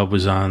Your Love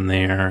was on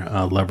there.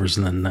 Lovers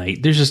in the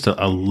Night. There's just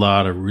a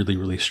lot of really,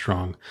 really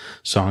strong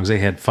songs. They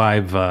had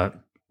 5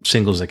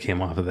 singles that came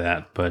off of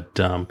that. But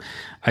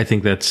I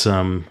think that's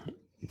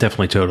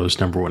definitely Toto's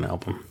 #1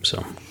 album.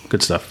 So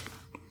good stuff.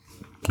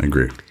 I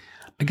agree.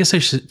 I guess I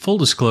should, full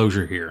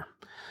disclosure here.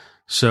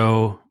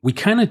 So we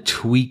kind of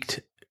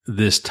tweaked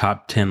this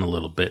top 10 a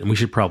little bit, and we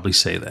should probably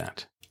say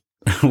that.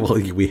 Well,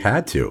 we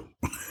had to.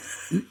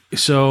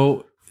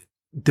 So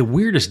the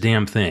weirdest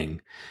damn thing,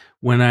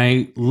 when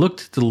I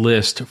looked at the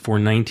list for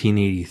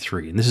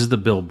 1983, and this is the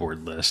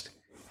Billboard list,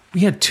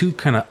 we had 2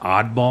 kind of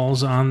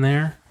oddballs on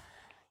there.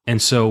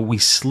 And so we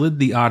slid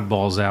the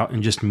oddballs out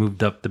and just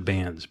moved up the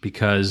bands,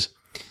 because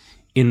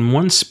in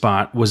one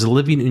spot was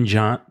Olivia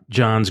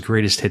Newton-John's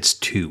Greatest Hits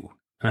 2.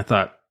 And I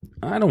thought,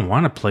 I don't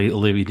want to play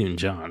Olivia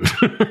Newton-John.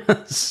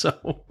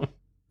 So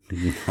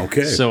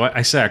Okay. So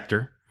I sacked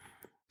her.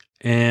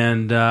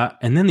 And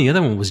then the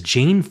other one was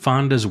Jane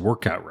Fonda's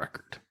workout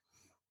record.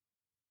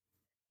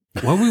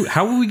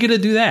 How were we going to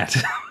do that?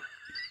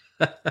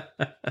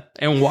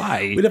 And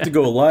why? We'd have to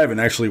go live and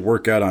actually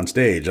work out on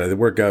stage. I'd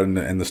work out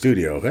in the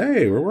studio.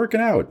 Hey, we're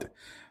working out.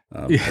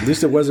 At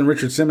least it wasn't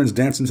Richard Simmons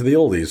dancing to the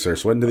oldies or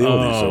sweating to the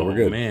oldies, so we're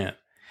good. Man.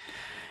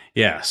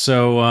 Yeah,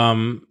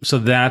 so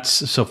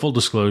full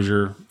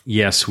disclosure,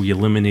 yes, we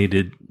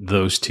eliminated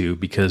those two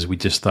because we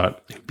just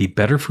thought it'd be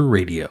better for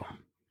radio.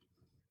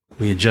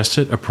 We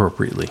adjusted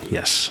appropriately,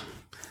 yes.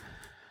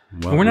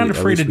 Well, And we're not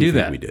afraid to do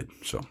that. We did,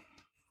 so.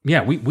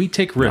 Yeah, we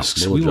take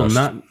risks. we'll We will adjust.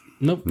 not.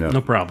 Nope,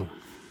 no problem.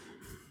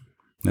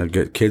 Now,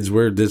 kids,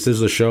 this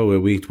is a show where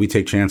we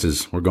take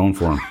chances. We're going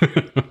for them.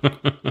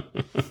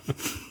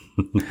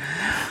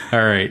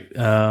 All right.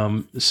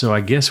 So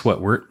I guess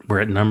we're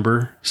at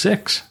number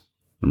 6.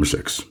 Number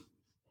 6.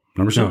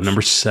 No,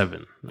 number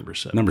 7.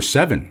 Number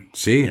 7.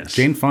 See, Yes.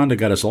 Jane Fonda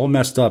got us all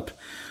messed up.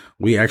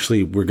 We're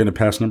going to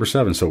pass number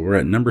 7, so we're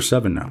at number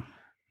 7 now.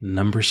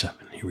 Number 7.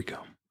 Here we go.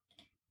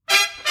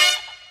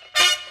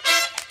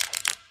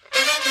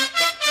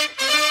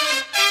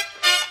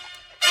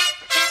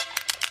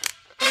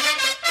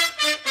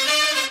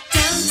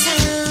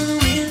 Downtown,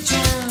 real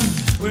town,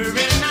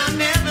 wherein I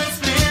never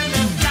smell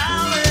the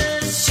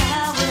flowers,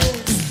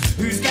 showers.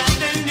 Who's got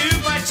the new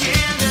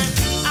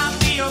pajamas? I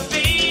feel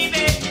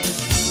baby,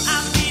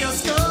 I feel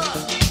score.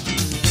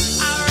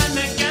 I run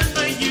the gun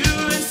for you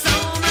and so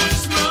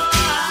much more.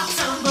 I'll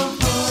tumble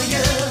for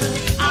you,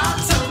 I'll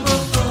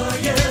tumble for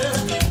you,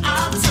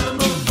 I'll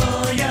tumble for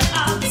you,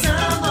 I'll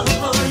tumble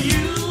for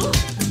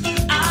you,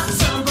 I'll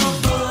tumble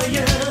for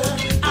you,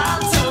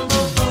 I'll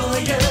tumble for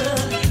you,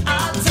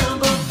 I'll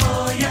tumble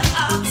for you,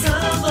 I'll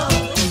tumble.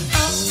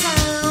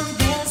 Uptown,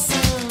 their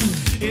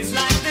sound is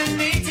like the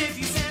native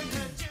you send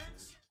the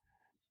judge.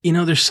 You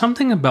know, there's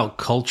something about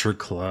Culture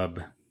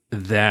Club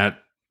that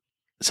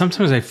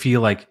sometimes I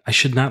feel like I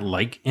should not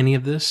like any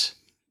of this.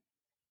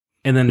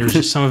 And then there's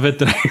just some of it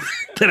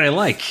that I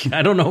like.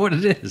 I don't know what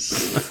it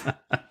is.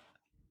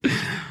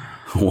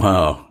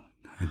 Wow.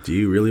 Do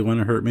you really want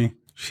to hurt me?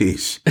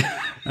 Jeez.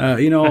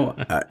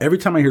 Every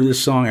time I hear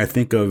this song, I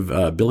think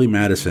of Billy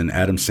Madison,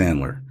 Adam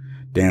Sandler,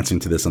 dancing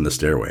to this on the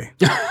stairway.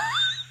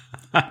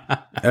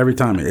 Every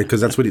time,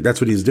 because that's what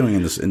he's doing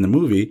in the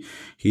movie.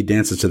 He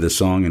dances to this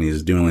song and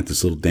he's doing like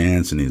this little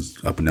dance and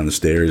he's up and down the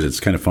stairs. It's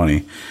kind of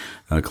funny.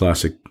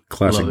 Classic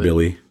Love it.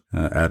 Billy,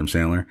 Adam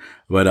Sandler.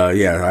 But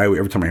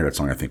every time I hear that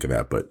song, I think of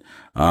that. But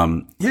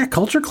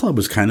Culture Club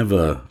was kind of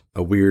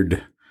a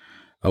weird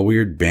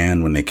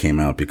band when they came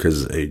out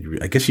because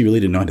I guess you really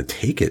didn't know how to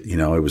take it. You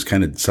know, it was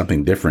kind of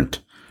something different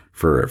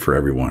for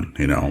everyone.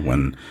 You know,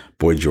 when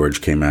Boy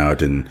George came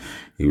out and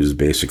he was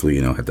basically,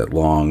 had that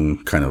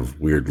long kind of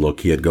weird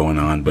look he had going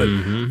on, but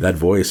that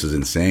voice is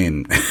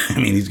insane. I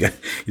mean, he's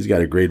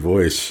got a great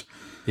voice.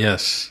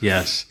 Yes.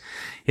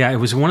 Yeah, it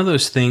was one of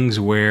those things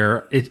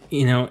where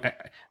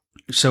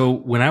so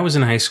when I was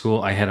in high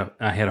school, I had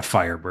a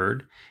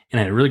Firebird and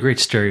I had a really great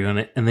stereo on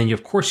it. And then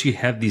of course you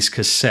have these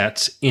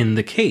cassettes in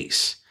the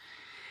case.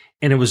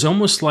 And it was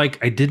almost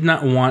like I did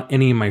not want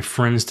any of my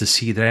friends to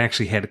see that I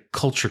actually had a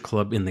Culture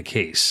Club in the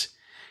case.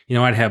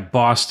 I'd have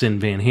Boston,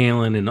 Van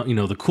Halen, and,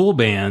 the cool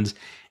bands.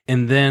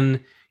 And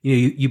then,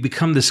 you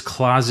become this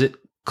closet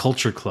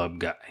Culture Club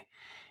guy.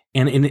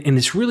 And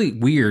it's really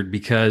weird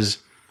because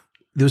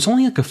there was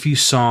only like a few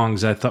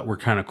songs I thought were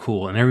kind of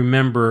cool. And I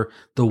remember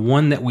the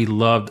one that we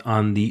loved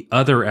on the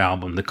other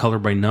album, the Color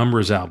by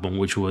Numbers album,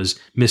 which was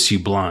Miss You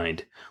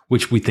Blind,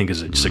 which we think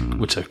is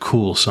which a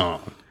cool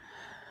song.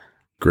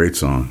 Great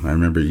song. I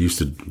remember he used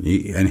to,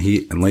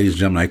 and ladies and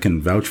gentlemen, I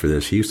can vouch for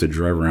this. He used to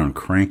drive around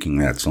cranking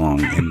that song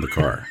in the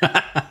car.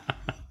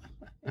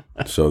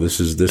 So this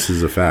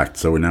is a fact.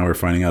 So now we're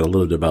finding out a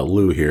little bit about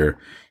Lou here.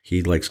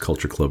 He likes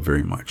Culture Club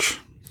very much.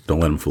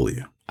 Don't let him fool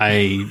you.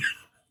 I'm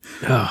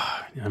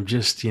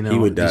just, He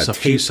would just a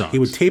few tape. songs. He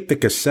would tape the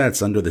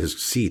cassettes under his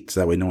seat so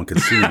that way no one could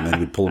see them, and then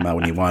he'd pull them out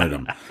when he wanted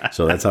them.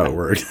 So that's how it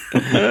worked.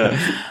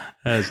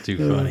 That's too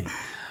funny.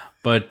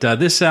 But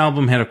this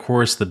album had, of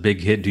course, the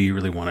big hit, "Do You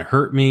Really Want to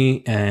Hurt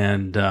Me?"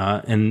 And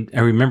I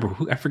remember,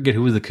 I forget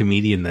who was the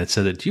comedian that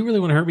said it. "Do you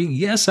really want to hurt me?"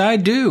 "Yes, I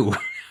do."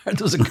 There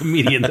was a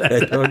comedian that I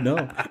don't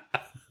know.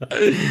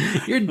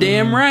 You're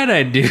damn right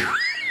I do.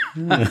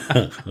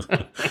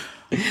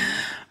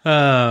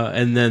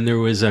 And then there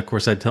was, of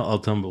course, I'll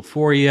Tumble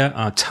For You.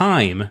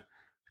 Time,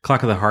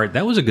 Clock of the Heart.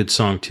 That was a good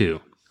song,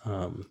 too.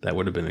 That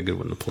would have been a good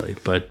one to play.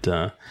 But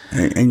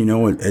and you know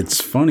what? It's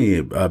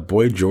funny.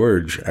 Boy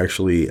George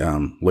actually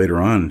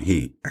later on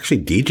he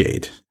actually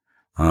DJ'd,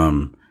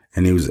 and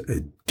he was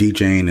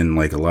DJing in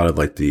like a lot of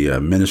like the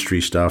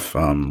ministry stuff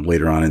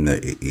later on in the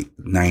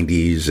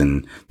 90s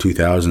and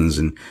 2000s,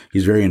 and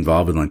he's very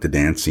involved in like the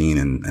dance scene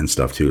and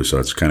stuff too. So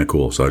it's kind of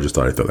cool. So I just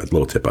thought I'd throw that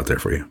little tip out there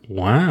for you.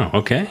 wow,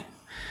 okay.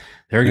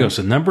 There we go.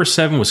 So number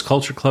 7 was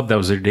Culture Club. That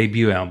was their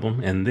debut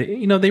album, and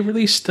they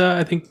released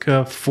I think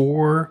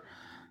 4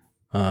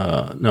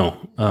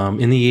 No.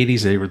 In the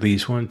 80s, they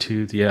released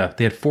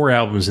they had 4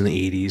 albums in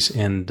the 80s,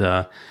 and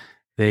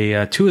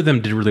they 2 of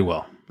them did really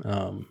well.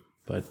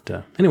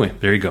 But anyway,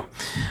 there you go.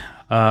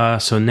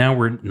 So now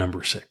we're at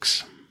number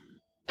 6.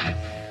 I'm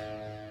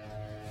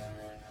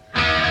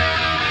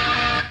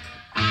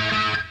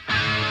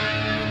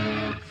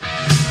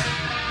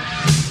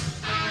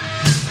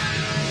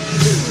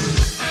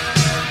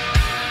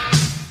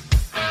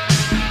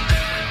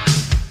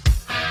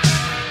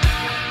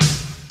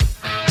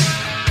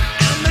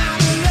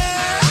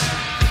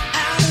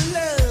out of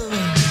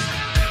love,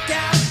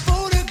 got a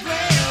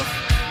photograph,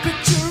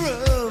 picture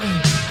of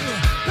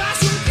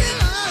passion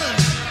killer.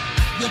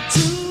 You're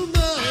too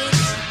much,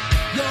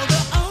 you're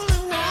the only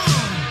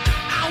one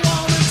I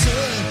wanna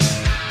touch.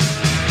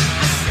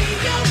 I see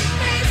your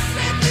face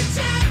every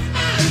time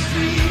I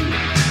dream,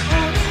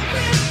 on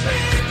every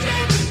page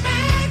in the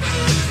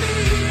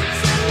magazine.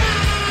 So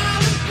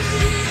loud and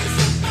please,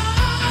 a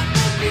part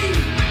of me.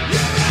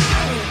 You're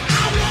all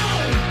I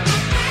want, a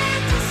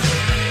fantasy.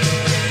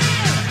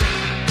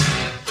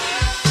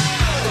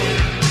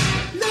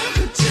 Look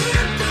what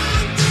you've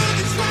done to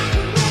this rock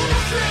and roll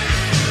sound.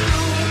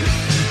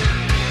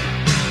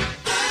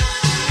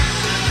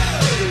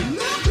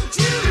 Look what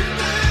you've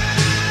done.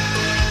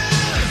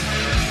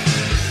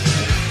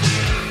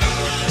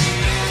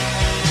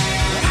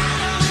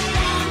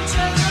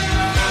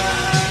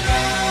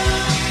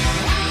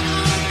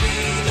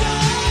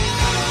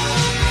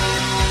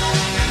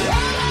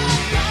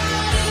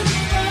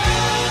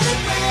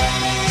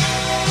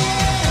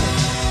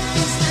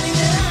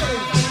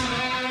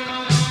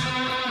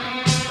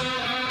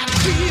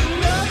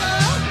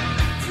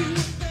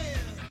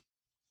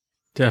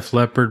 Def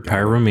Leppard,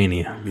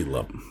 Pyromania.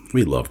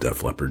 We love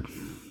Def Leppard.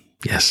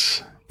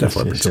 Yes. Def Yes,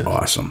 Leppard's yes.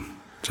 awesome.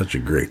 Such a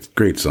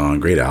great song,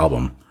 great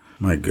album.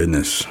 My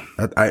goodness.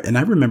 I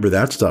remember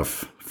that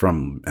stuff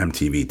from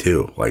MTV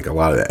too. Like a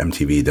lot of the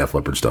MTV Def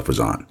Leppard stuff was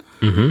on.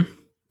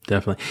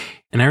 Definitely.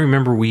 And I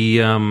remember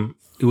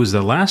it was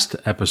the last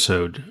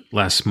episode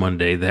last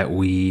Monday that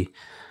we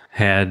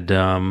had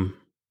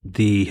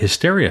the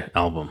Hysteria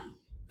album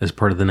as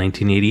part of the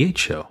 1988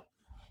 show.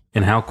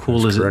 And how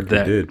cool is it Correct, we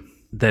did.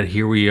 that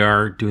here we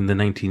are doing the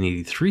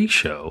 1983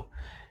 show,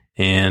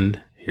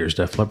 and here's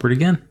Def Leppard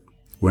again.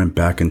 Went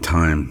back in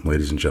time,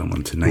 ladies and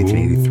gentlemen, to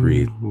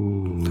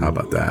 1983. How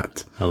about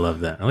that? I love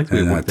that. I like that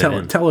we And went that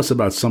in. tell us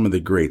about some of the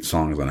great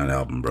songs on that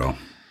album, bro.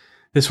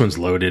 This one's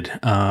loaded.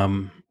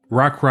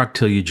 Rock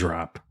Till You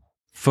Drop,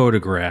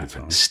 Photograph,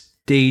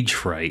 Stage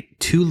Fright,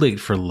 Too Late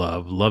for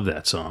Love, love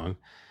that song,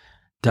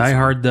 Die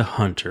Hard the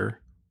Hunter,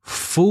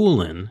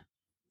 Foolin',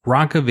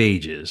 Rock of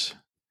Ages,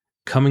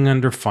 Coming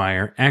Under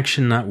Fire,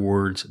 Action Not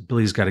Words,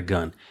 Billy's Got a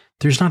Gun.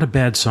 There's not a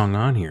bad song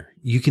on here.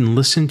 You can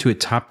listen to it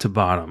top to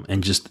bottom,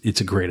 and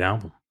it's a great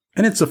album.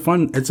 And it's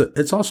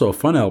also a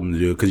fun album to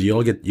do because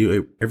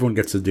everyone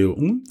gets to do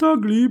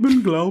Tag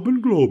lieben, glauben,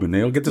 globen.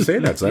 They all get to say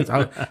that. So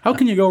that's how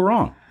can you go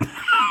wrong?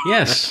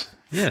 Yes.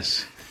 You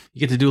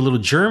get to do a little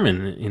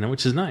German,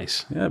 which is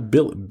nice. Yeah,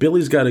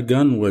 Billy's Got a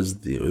Gun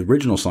was the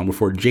original song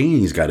before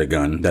Janie's Got a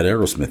Gun. That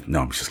Aerosmith.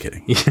 No, I'm just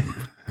kidding.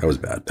 That was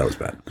bad.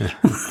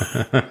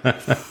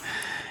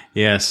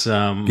 Yes.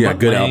 Yeah,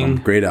 good album.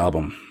 Great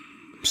album.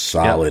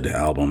 Solid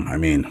album. I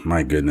mean,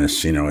 my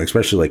goodness,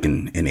 especially like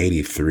in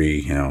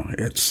 83,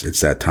 it's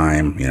that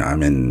time,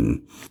 I'm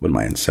in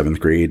 7th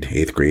grade,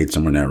 8th grade,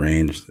 somewhere in that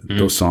range.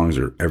 Those songs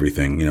are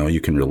everything, you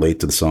can relate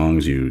to the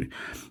songs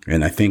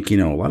and I think, a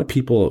lot of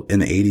people in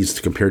the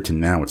 80s compared to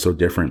now, it's so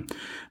different.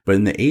 But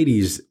in the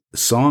 80s,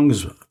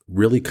 songs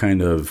really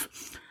kind of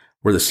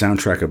were the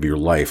soundtrack of your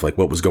life, like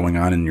what was going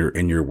on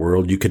in your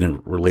world. You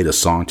can relate a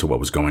song to what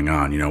was going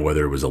on,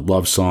 whether it was a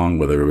love song,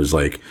 whether it was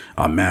like,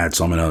 I'm mad,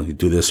 so I'm going to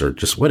do this, or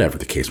just whatever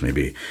the case may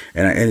be.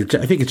 And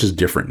I think it's just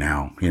different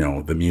now.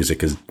 The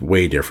music is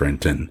way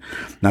different, and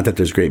not that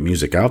there's great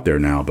music out there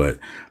now, but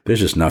there's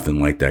just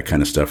nothing like that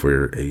kind of stuff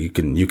where you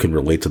can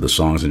relate to the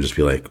songs and just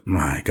be like,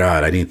 my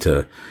God, I need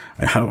to,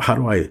 how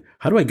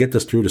do I get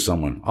this through to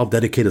someone? I'll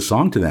dedicate a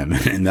song to them.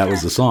 And that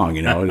was the song,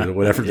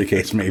 whatever the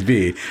case may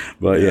be.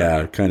 But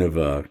yeah, kind of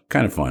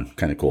fun,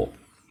 kind of cool.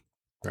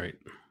 Right.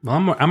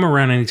 Well, I'm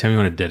around anytime you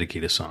want to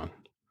dedicate a song.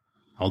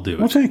 I'll do it.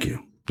 Well, thank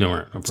you. No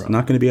problem. It's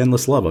not going to be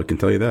endless love. I can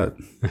tell you that.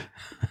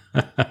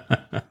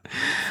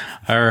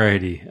 All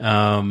righty.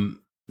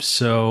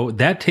 So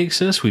that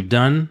takes us, we've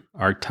done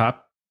our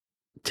top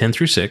 10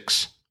 through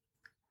 6.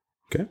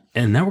 Okay.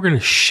 And now we're going to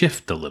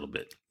shift a little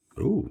bit.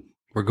 Ooh.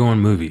 We're going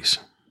movies.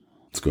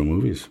 Let's go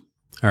movies.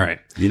 All right.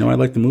 I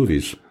like the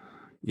movies.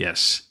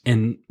 Yes.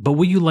 But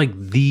will you like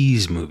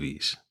these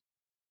movies?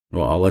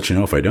 Well, I'll let you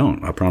know if I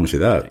don't. I promise you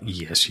that.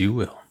 Yes, you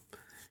will.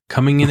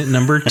 Coming in at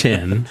number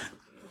 10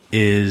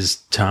 is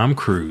Tom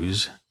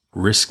Cruise,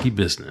 Risky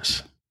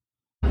Business.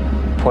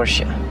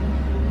 Portia,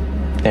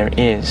 there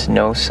is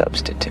no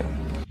substitute.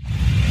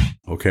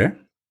 Okay.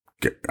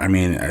 I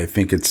mean, I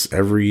think it's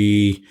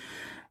every,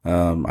 I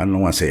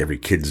don't want to say every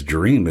kid's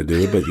dream to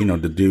do, but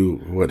to do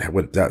what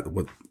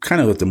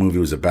the movie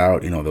was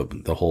about,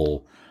 the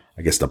whole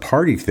I guess the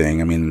party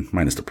thing. I mean,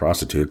 minus the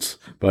prostitutes,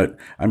 but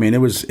I mean, it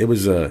was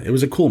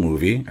a cool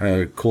movie,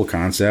 a cool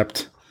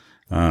concept.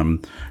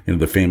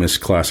 The famous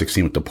classic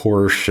scene with the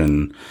Porsche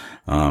and,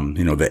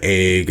 the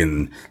egg,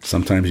 and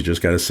sometimes you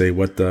just got to say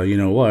what the,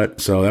 what.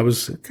 So that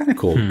was kind of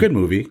cool. Good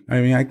movie.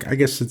 I mean, I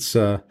guess it's,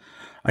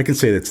 I can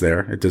say that's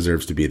there. It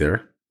deserves to be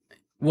there.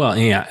 Well,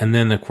 yeah. And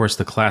then of course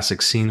the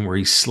classic scene where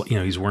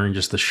he's wearing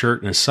just the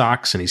shirt and his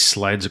socks and he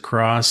slides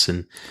across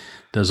and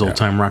does old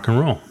time rock and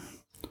roll.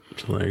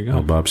 So there you go.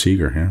 Oh, Bob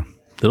Seger. Yeah.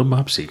 Little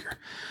Bob Seger.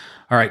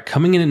 All right.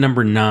 Coming in at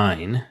number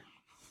 9,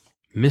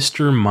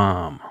 Mr.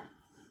 Mom.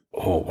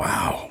 Oh,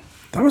 wow.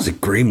 That was a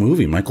great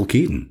movie. Michael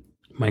Keaton.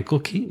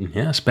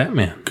 Yes,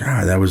 Batman.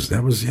 God, that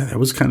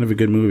was kind of a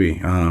good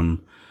movie. I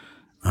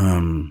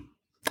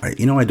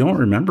don't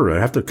remember. I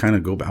have to kind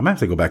of I'm gonna have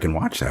to go back and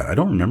watch that. I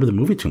don't remember the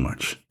movie too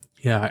much.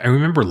 Yeah, I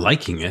remember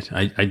liking it.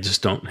 I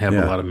just don't have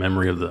a lot of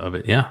memory of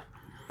it. Yeah.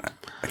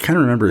 I kind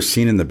of remember a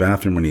scene in the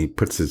bathroom when he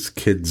puts his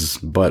kid's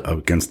butt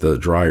against the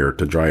dryer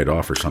to dry it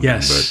off or something.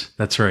 Yes,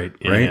 that's right.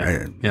 Yeah,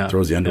 right? Yeah.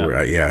 Throws the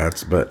underwear. Yeah.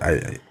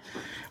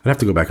 I'd have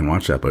to go back and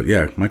watch that. But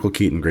yeah, Michael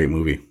Keaton, great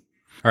movie.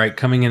 All right,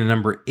 coming in at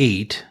number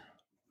 8,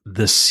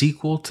 the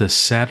sequel to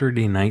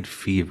Saturday Night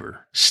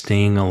Fever,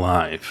 Staying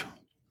Alive.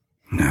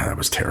 Nah, that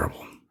was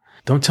terrible.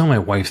 Don't tell my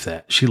wife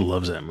that. She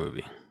loves that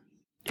movie.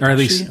 Or at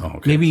least,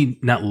 maybe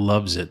not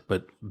loves it,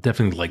 but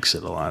definitely likes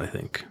it a lot, I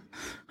think.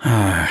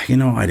 I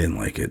didn't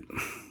like it.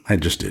 I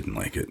just didn't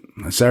like it.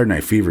 Saturday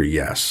Night Fever,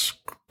 yes.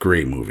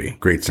 Great movie.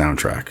 Great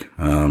soundtrack.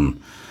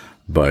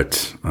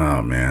 But,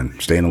 oh man,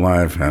 Staying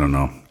Alive, I don't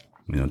know.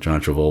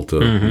 John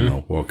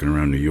Travolta, walking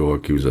around New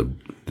York. He was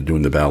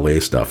doing the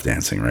ballet stuff,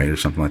 dancing, right? Or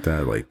something like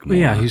that. Well,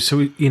 yeah.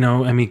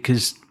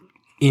 Because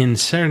in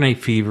Saturday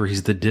Night Fever,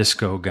 he's the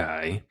disco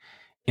guy.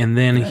 And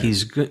then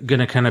he's going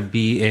to kind of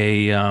be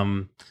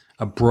a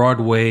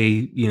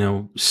Broadway,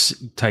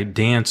 type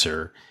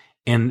dancer.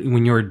 And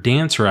when you're a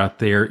dancer out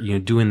there,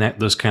 doing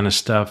those kind of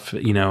stuff,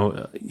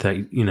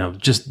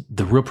 just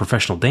the real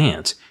professional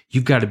dance,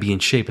 you've got to be in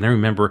shape. And I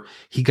remember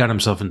he got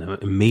himself in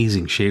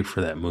amazing shape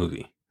for that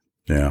movie.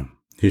 Yeah.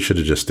 He should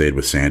have just stayed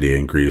with Sandy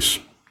in Greece.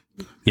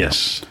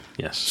 Yes.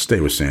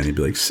 Stay with Sandy.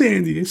 Be like,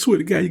 Sandy, I swear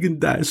to God, you're going to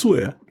die, I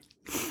swear.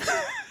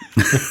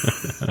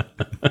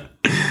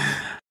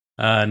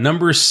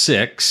 Number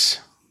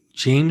 6,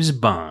 James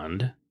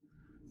Bond,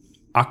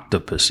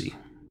 Octopussy.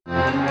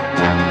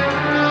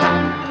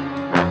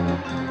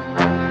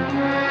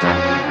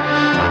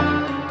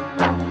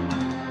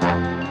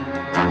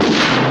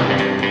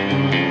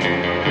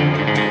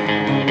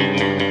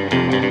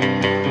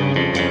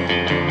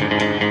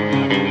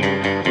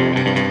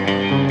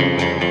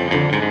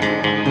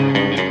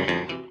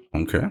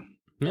 Okay.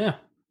 Yeah.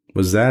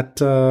 Was that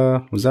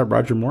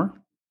Roger Moore?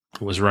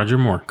 It was Roger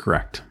Moore,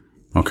 correct.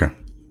 Okay.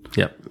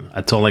 Yep.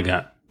 That's all I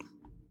got.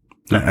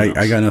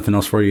 I got nothing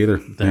else for you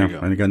either. There you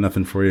go. I got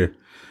nothing for you.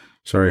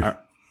 Sorry. All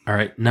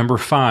right. Number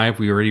 5,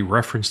 we already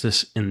referenced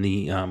this in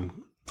the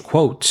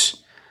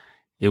quotes.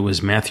 It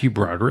was Matthew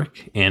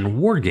Broderick and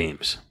War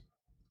Games.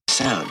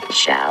 Sound.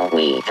 Shall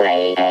we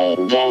play a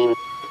game?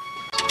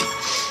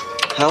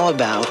 How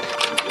about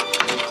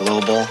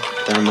global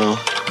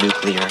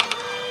thermonuclear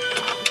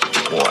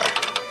war?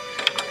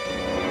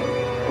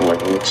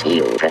 Wouldn't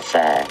you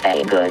prefer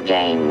a good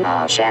game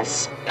of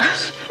chess?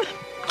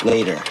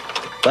 Later,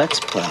 let's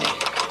play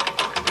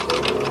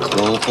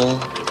global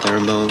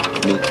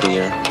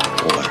thermonuclear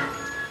war.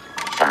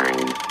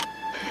 Fine.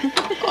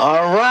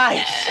 All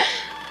right.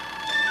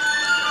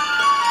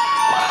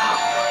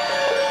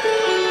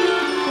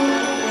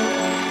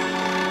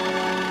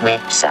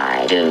 Which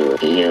side do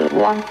you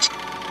want?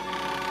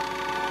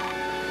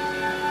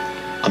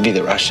 I'll be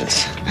the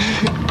Russians.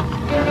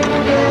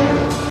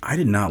 I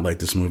did not like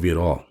this movie at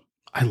all.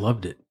 I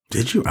loved it.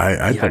 Did you?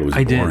 I thought it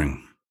was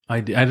boring.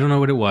 I don't know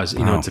what it was.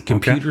 Wow. It's a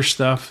computer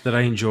stuff that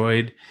I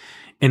enjoyed.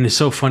 And it's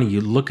so funny.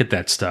 You look at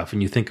that stuff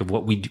and you think of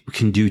what we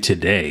can do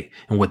today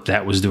and what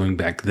that was doing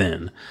back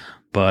then.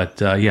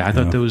 But I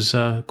thought that was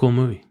a cool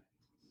movie.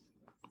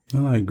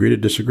 Well, I agree to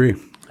disagree.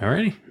 All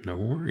righty. No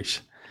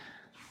worries.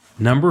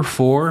 Number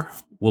 4,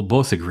 we'll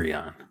both agree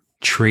on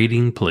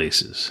Trading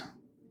Places.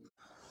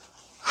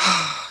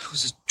 It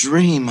was a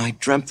dream. I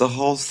dreamt the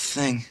whole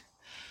thing.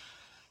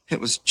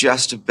 It was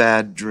just a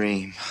bad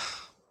dream.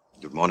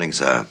 Good morning,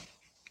 sir.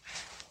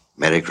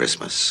 Merry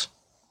Christmas.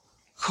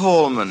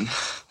 Coleman,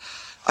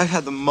 I've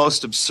had the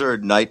most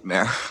absurd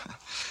nightmare.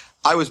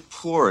 I was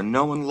poor and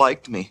no one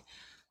liked me.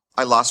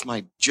 I lost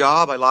my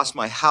job. I lost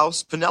my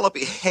house.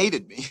 Penelope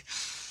hated me.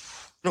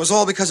 And it was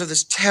all because of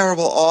this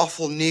terrible,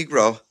 awful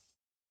Negro.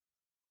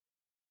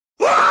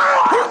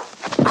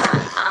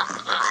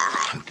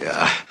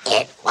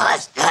 It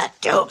was the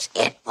Dukes.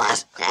 It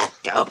was the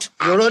Dukes.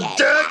 You're a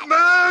dead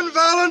man,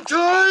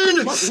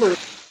 Valentine!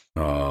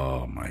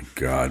 Oh my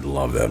God,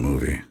 love that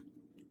movie.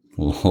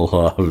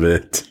 Love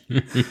it.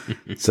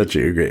 Such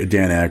a great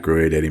Dan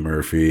Aykroyd, Eddie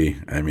Murphy.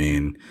 I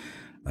mean,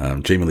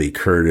 Jamie Lee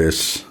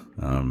Curtis.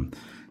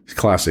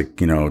 classic,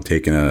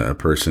 taking a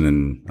person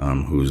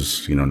and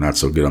who's not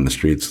so good on the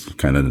streets,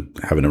 kind of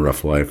having a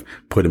rough life,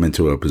 put him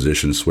into a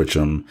position, switch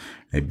him,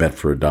 a bet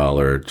for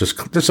 $1.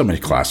 Just there's so many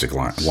classic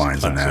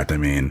lines in that. I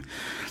mean,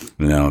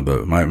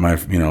 my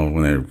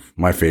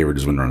favorite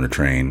is when they're on the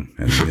train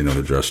and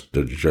they're dressed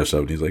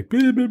up and he's like,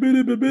 and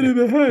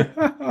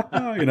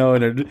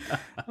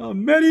they're,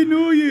 Merry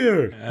New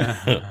Year,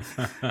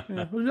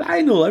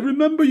 Lionel, I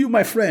remember you,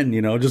 my friend.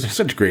 Just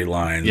such great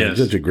lines. Yes.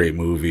 Such a great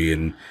movie,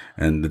 and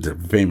the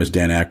famous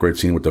Dan Aykroyd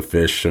scene with the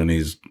fish and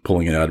he's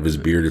pulling it out of his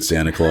beard at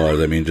Santa Claus.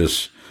 I mean,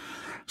 just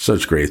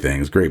such great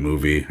things. Great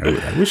movie.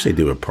 I wish they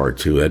do a part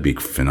 2. That'd be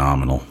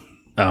phenomenal.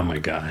 Oh my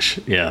gosh.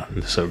 Yeah.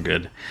 So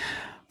good.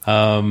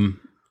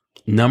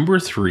 Number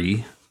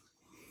 3,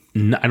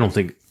 I don't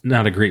think,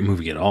 not a great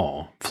movie at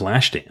all.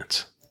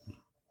 Flashdance.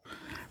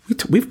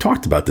 We've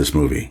talked about this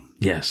movie.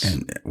 Yes.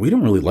 And we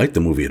don't really like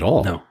the movie at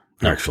all. No.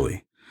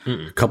 Actually.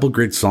 A couple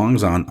great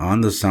songs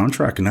on the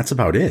soundtrack, and that's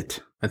about it.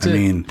 That's it.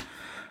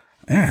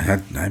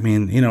 I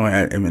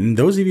mean,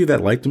 those of you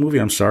that like the movie,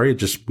 I'm sorry,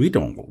 we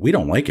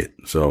don't like it.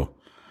 So,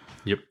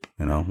 yep.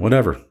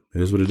 Whatever.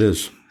 It is what it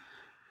is.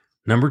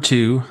 Number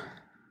 2,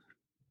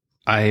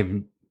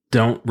 I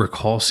don't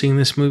recall seeing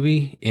this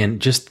movie,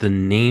 and just the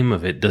name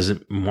of it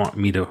doesn't want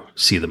me to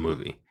see the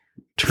movie.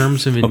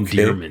 Terms of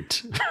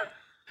Endearment.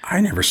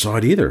 I never saw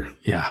it either.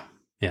 Yeah.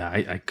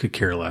 I could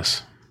care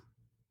less.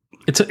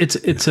 It's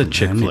a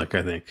chick flick,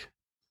 I think.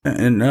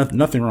 And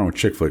nothing wrong with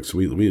chick flicks.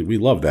 We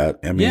love that.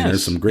 I mean,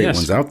 there's some great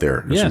ones out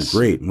there. There's some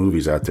great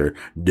movies out there.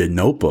 The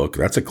Notebook,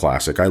 that's a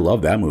classic. I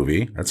love that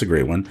movie. That's a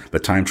great one. The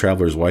Time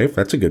Traveler's Wife,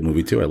 that's a good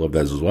movie too. I love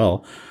that as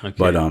well. Okay.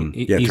 But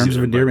Terms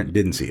of Endearment,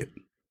 didn't see it.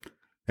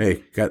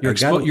 Hey,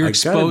 you're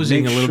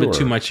exposing a little bit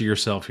too much of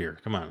yourself here.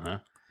 Come on, huh?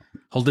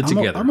 Hold it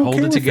together. I'm okay.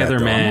 Hold it together,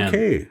 that, man. I'm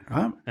okay.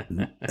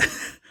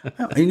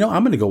 I'm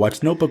going to go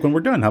watch Notebook when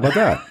we're done. How about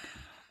that?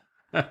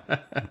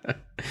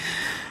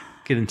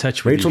 Get in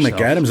touch with Rachel yourself.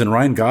 McAdams and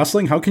Ryan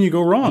Gosling. How can you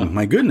go wrong?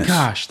 My goodness.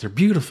 Gosh, they're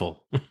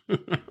beautiful.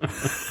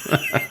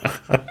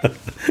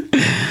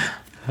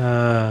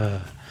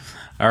 All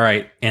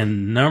right,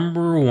 and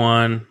number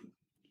 1,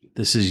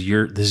 this is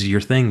your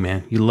thing,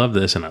 man. You love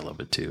this, and I love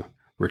it too.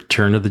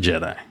 Return of the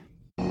Jedi.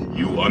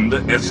 You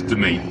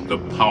underestimate the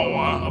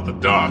power of the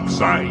dark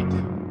side.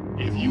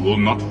 If you will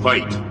not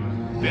fight,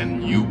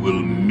 then you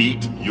will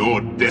meet your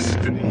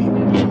destiny.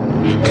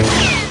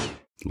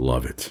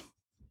 Love it.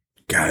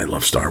 God, I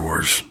love Star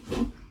Wars.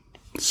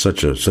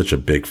 Such a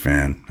big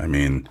fan. I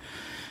mean,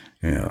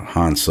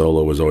 Han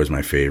Solo was always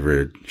my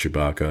favorite.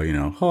 Chewbacca,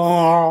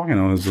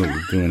 was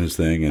doing his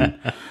thing,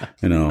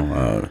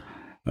 and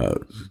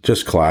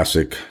just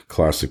classic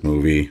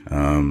movie.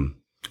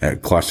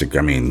 Classic.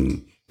 I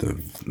mean,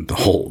 the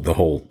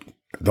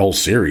whole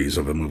series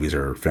of the movies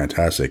are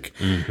fantastic.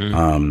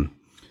 Mm-hmm.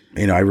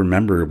 I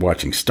remember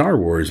watching Star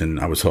Wars and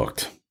I was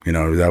hooked.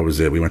 That was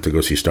it. We went to go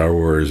see Star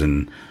Wars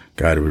and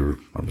God, I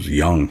was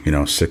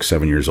young, 6,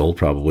 7 years old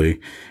probably.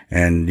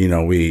 And,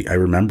 I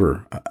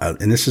remember,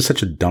 and this is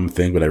such a dumb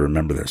thing, but I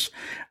remember this.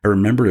 I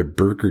remember at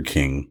Burger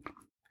King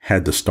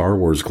had the Star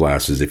Wars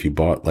glasses. If you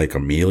bought like a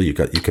meal, you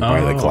could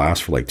buy the glass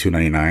for like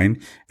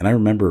 $2.99. And I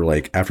remember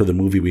like after the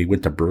movie, we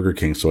went to Burger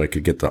King so I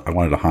could I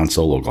wanted a Han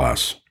Solo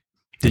glass.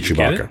 Did you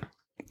get it?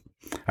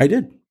 I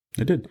did.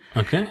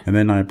 Okay. And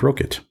then I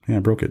broke it. Yeah, I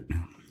broke it.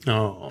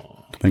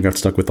 Oh. I got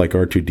stuck with like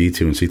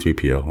R2-D2 and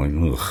C-3PO. Like,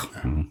 ugh.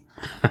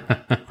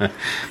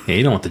 Yeah,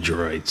 you don't want the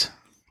droids.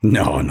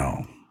 No.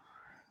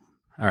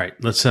 All right,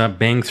 let's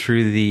bang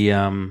through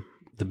the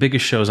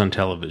biggest shows on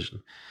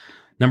television.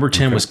 Number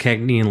 10 was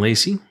Cagney and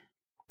Lacey.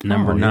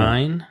 Number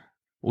 9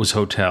 was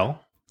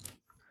Hotel.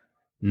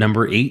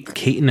 Number 8,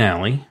 Kate and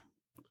Allie.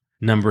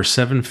 Number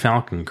 7,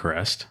 Falcon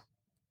Crest.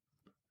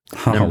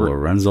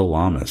 Lorenzo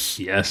Lamas.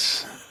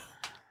 Yes.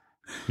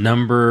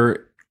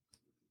 Number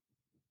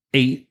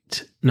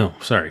 6.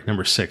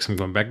 I'm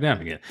going back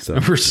down again.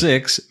 Number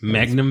 6,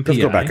 Magnum PI.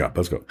 Let's go back up.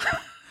 Let's go.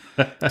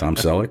 Tom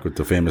Selleck with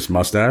the famous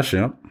mustache.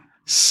 Yep.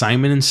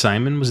 Simon and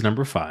Simon was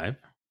number 5.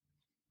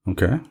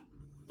 Okay.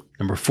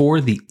 Number 4,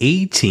 The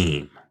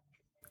A-Team.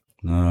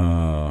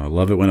 I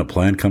love it when a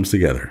plan comes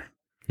together.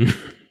 I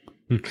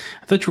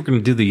thought you were going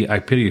to do the I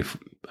pity the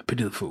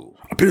fool.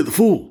 I pity the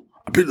fool.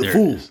 I pity the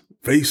fool.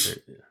 Face.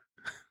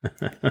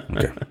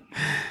 Okay.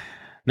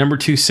 Number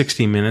 2,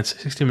 60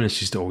 Minutes. 60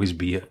 Minutes used to always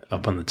be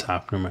up on the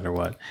top no matter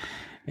what.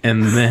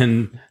 And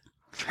then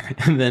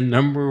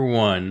number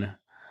 1,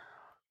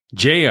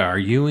 J.R.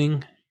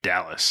 Ewing,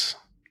 Dallas.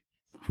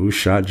 Who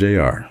shot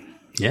J.R.?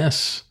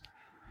 Yes.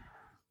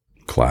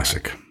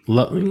 Classic.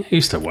 I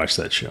used to watch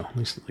that show. I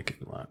used to like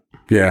it a lot.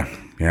 Yeah,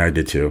 I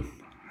did too.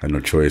 I had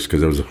no choice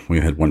because we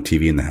had one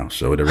TV in the house,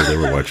 so whatever they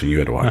were watching, you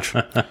had to watch.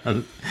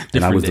 And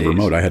I was the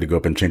remote. I had to go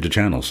up and change the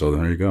channel. So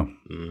there you go.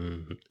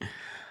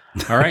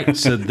 All right,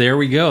 so there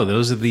we go.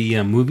 Those are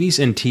the movies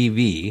and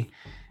TV,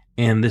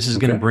 and this is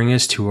going to bring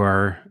us to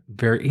our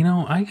very,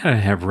 I gotta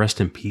have rest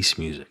in peace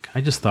music.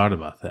 I just thought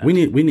about that. We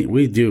need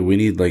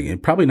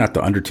like, probably not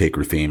the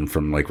Undertaker theme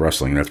from like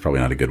wrestling. That's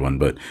probably not a good one,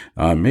 but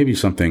maybe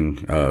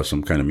something,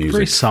 some kind of music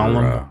very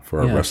solemn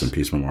for a rest in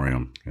peace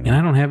memorial. And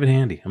I don't have it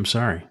handy. I'm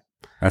sorry.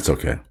 That's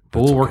okay.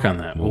 But we'll work on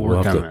that. We'll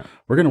work on that.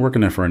 We're going to work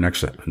on that for our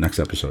next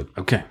episode.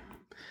 Okay.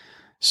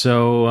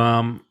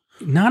 So,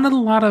 not a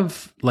lot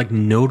of like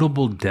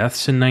notable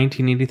deaths in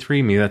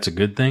 1983. Maybe that's a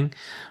good thing.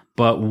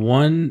 But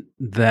one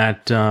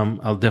that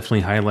I'll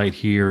definitely highlight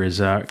here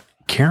is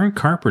Karen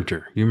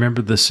Carpenter. You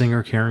remember the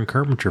singer Karen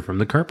Carpenter from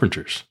the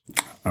Carpenters?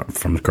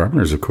 From the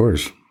Carpenters, of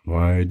course.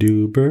 Why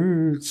do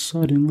birds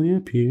suddenly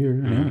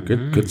appear? Yeah,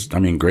 good. I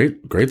mean,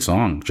 great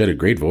song. She had a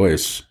great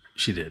voice.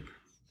 She did.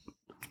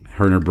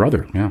 Her and her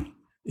brother, yeah.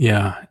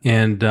 Yeah,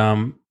 and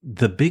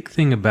the big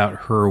thing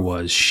about her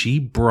was she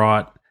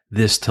brought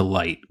this to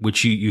light,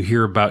 which you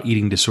hear about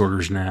eating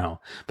disorders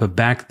now. But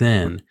back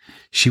then,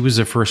 she was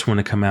the first one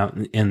to come out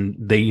and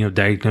they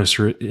diagnosed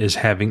her as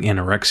having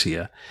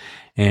anorexia.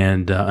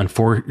 And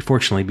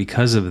unfortunately,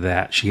 because of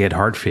that, she had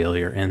heart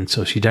failure. And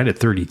so she died at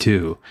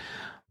 32.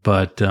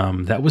 But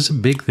that was a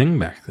big thing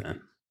back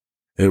then.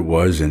 It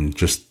was, and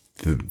just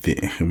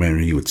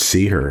when you would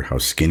see her, how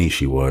skinny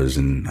she was,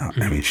 and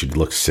I mean, she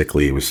looked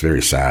sickly. It was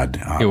very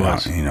sad. It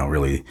was,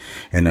 really,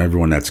 and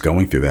everyone that's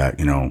going through that,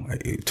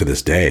 to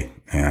this day,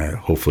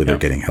 hopefully they're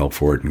getting help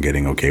for it and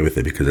getting okay with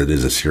it, because it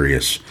is a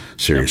serious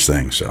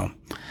thing. So,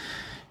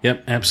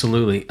 yep,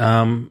 absolutely.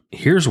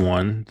 Here's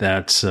one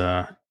that's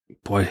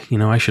boy,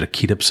 I should have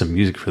keyed up some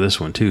music for this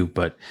one too.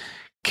 But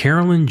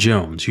Carolyn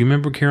Jones, you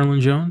remember Carolyn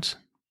Jones?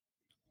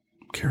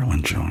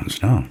 Carolyn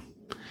Jones, no.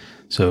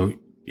 So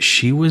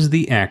she was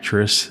the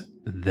actress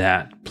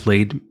that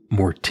played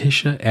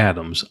Morticia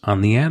Addams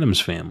on The Addams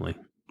Family.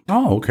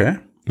 Oh, okay.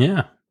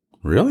 Yeah.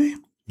 Really?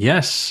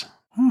 Yes.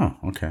 Oh,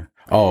 okay.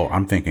 Oh,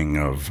 I'm thinking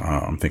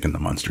The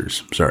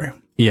Munsters. Sorry.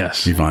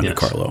 Yes. Yvonne yes.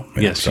 DiCarlo.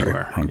 Yeah, yes, sorry. you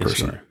are. Wrong yes,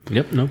 person. You are.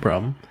 Yep, no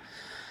problem.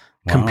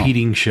 Wow.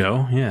 Competing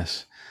show,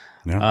 yes.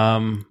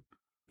 Yeah.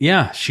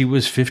 Yeah, she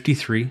was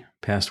 53,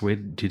 passed away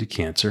due to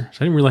cancer. So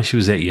I didn't realize she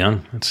was that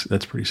young.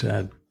 That's pretty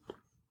sad.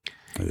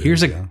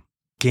 Here's a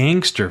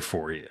gangster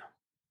for you.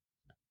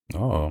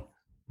 Oh.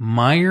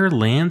 Meyer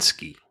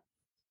Lansky.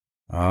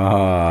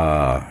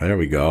 There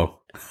we go.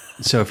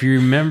 So if you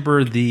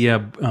remember the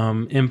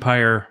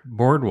Empire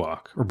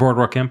Boardwalk, or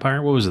Boardwalk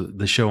Empire, what was it?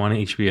 The show on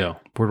HBO?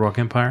 Boardwalk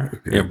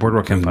Empire? Yeah,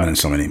 Boardwalk There's Empire. been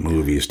so many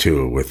movies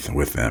too with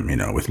them,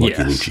 with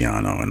Lucky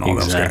Luciano and all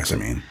those guys. I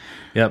mean.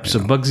 Yep. So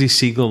Bugsy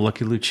Siegel,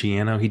 Lucky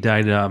Luciano, he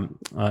died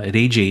at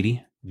age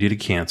 80 due to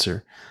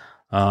cancer.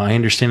 I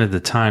understand at the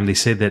time they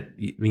said that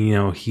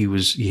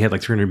he had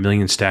like 300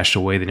 million stashed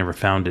away. They never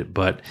found it,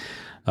 but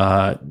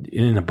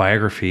in a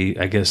biography,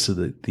 I guess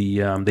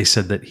they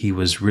said that he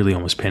was really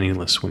almost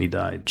penniless when he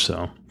died.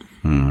 So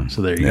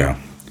there you go.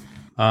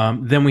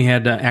 Then we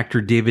had actor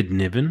David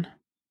Niven.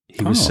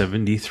 He was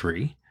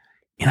 73,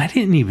 and I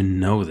didn't even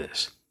know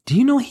this. Do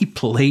you know he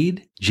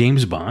played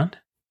James Bond?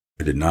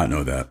 I did not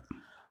know that.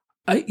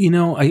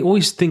 I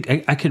always think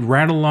I could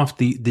rattle off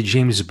the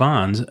James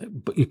Bonds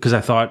because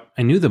I thought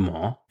I knew them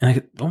all.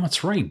 And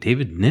that's right.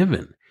 David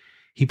Niven.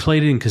 He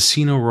played it in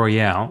Casino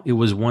Royale. It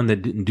was one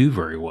that didn't do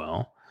very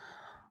well,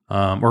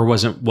 or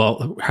wasn't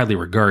highly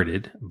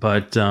regarded.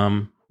 But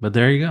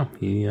there you go.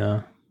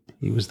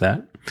 He was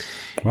that.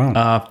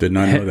 Wow. Did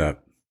not know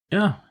that.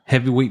 Yeah.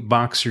 Heavyweight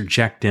boxer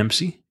Jack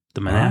Dempsey,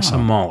 the Manasseh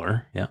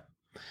Mauler. Yeah.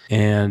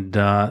 And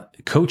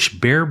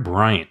Coach Bear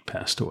Bryant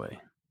passed away.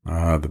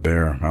 The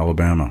Bear,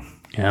 Alabama.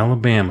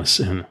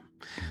 And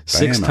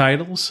 6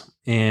 titles.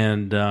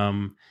 And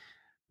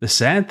the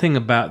sad thing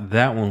about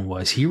that one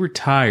was he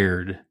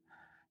retired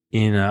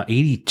in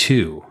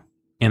 82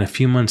 and a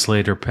few months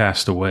later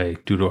passed away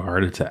due to a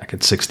heart attack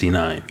at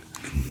 69.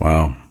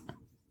 Wow.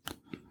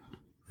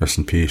 Rest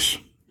in peace.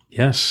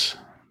 Yes.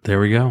 There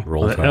we go.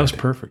 Roll Tide. That was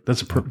perfect.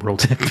 That's a perfect roll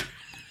tide.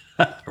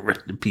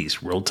 Rest in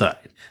peace. Roll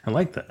Tide. I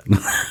like that.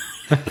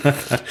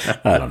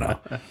 I don't know.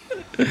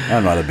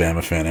 I'm not a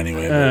Bama fan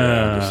anyway. But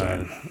I'm just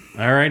saying.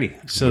 All righty.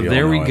 So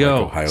there we go.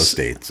 I like Ohio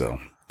State. So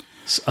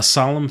a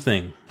solemn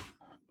thing.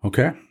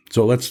 Okay.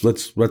 So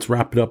let's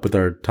wrap it up with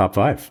our top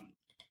 5.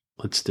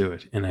 Let's do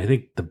it. And I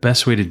think the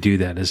best way to do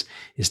that is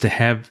to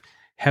have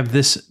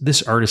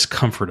this artist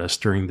comfort us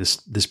during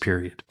this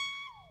period.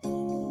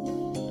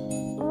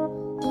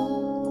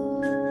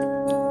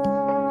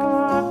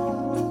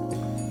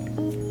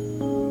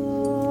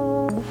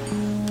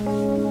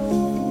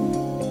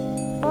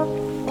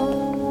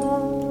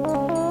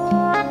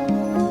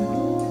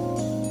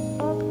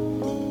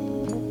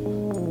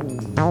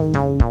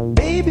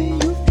 Baby,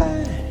 you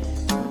fine.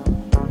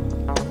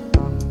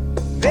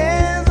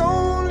 There's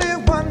only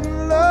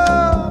one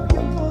love,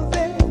 yours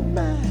and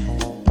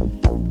mine.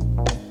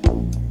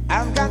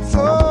 I've got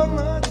so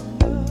much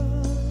love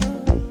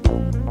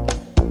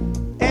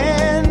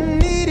and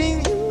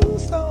needing you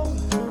so.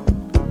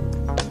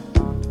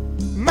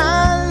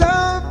 My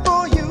love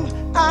for you,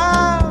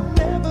 I'll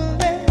never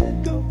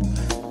let go.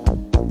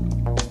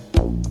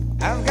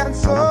 I've got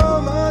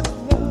so much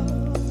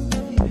love,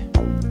 baby.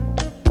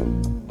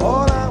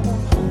 All I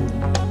want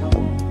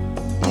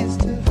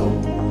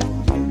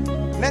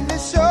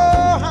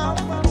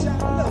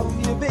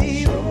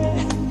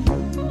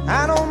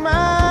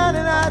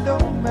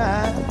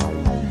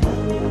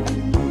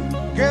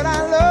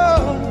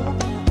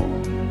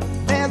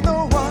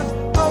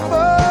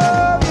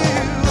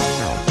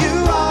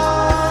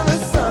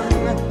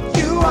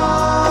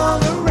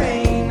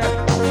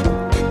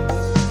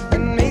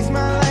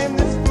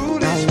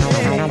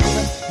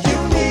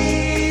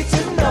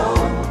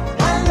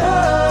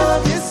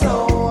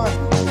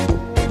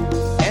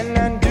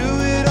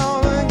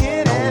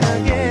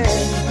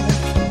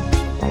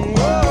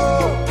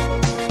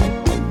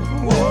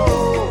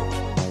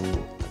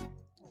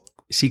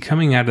see,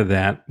 coming out of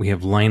that, we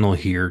have Lionel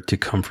here to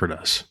comfort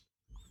us.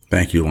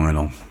 Thank you,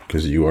 Lionel,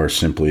 because you are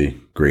simply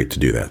great to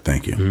do that.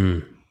 Thank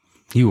you.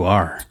 You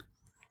are.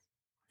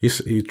 He's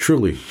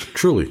truly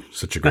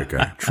such a great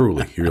guy.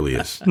 Truly, he really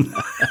is. And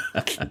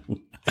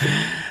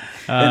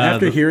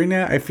after hearing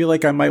that, I feel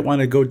like I might want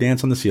to go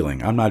dance on the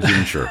ceiling. I'm not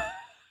even sure.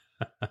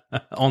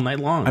 All night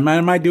long. I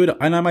might do it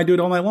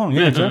all night long.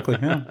 Yeah, exactly.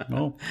 Yeah.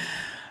 No.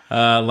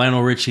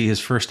 Lionel Richie, his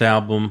first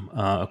album,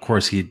 of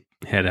course, he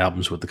had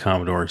albums with the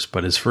Commodores,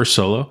 but his first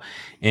solo,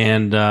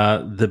 and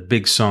the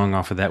big song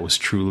off of that was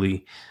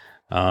Truly.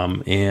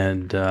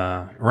 And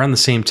around the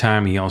same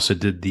time, he also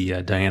did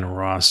the Diana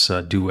Ross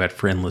duet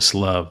for Endless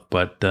Love,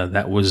 but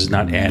that was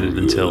not added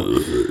until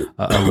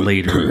a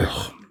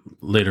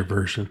later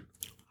version.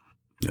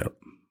 Yep.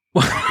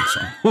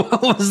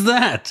 What was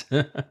that?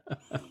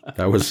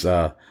 That was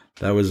my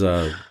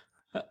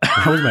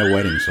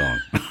wedding song.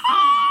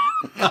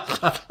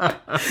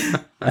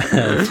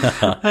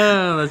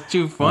 Oh, that's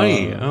too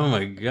funny. Oh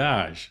my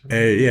gosh.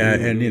 Yeah,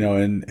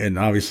 and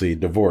obviously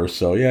divorce.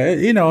 So yeah,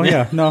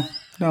 no,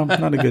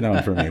 not a good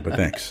one for me, but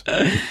thanks.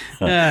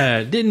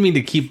 Didn't mean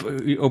to keep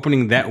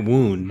opening that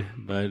wound,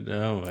 but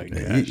oh my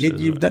gosh.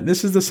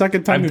 This is the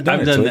second time you've done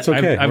it, so it's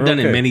okay. I've done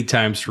it many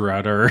times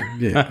throughout our...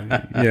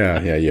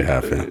 yeah, you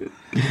have.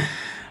 Yeah.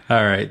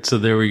 All right, so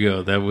there we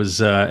go. That was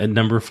at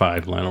number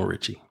 5, Lionel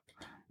Richie.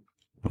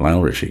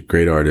 Lionel Richie,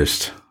 great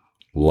artist.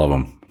 Love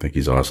him. I think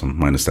he's awesome,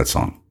 minus that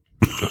song.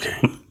 Okay.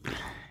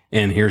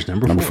 And here's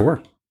number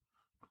 4.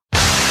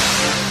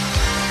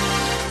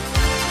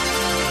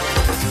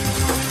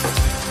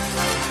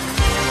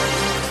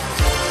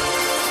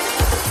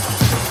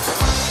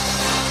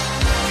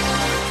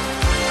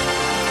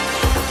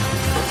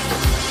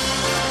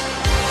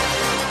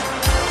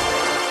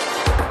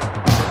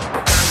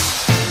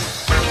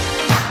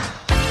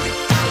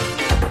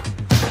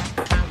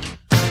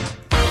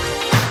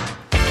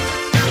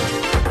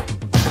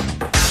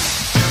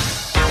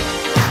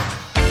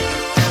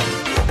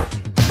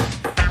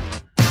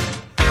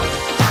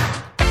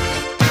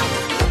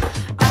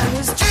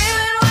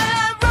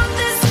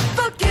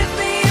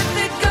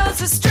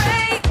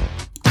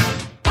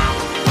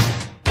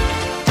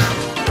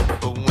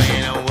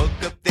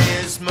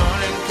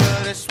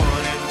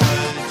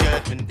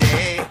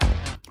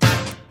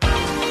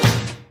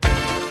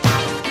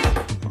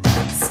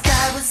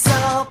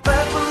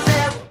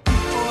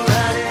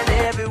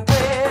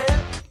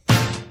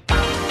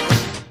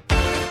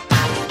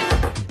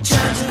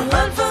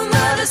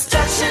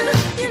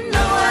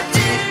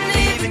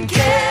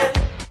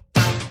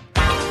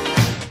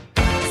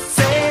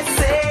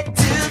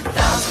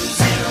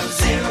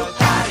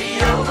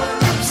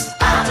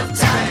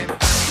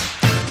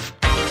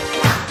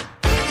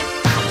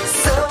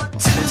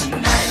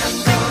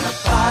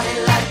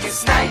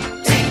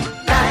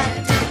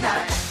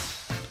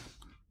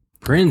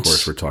 Prince. Of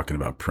course, we're talking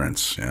about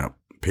Prince. Yeah.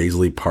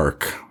 Paisley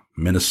Park,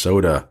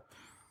 Minnesota.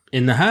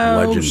 In the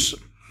house. Legend.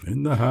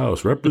 In the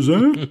house.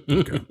 Represent.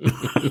 Okay.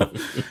 I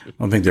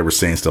don't think they were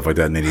saying stuff like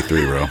that in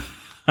 83, bro.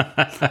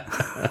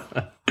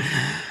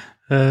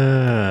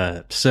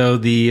 So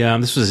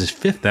this was his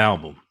 5th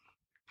album.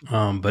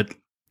 But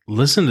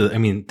listen to,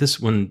 this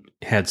one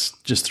had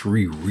just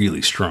 3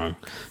 really strong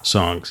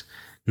songs.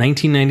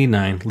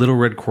 1999, Little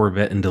Red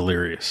Corvette and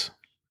Delirious.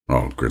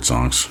 Oh, good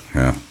songs.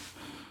 Yeah.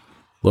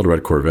 Little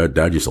Red Corvette.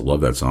 Dad used to love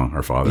that song.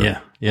 Our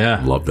father.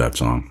 Yeah. Loved that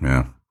song.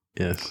 Yeah.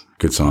 Yes.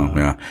 Good song.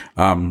 Yeah.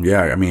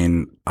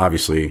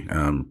 Obviously,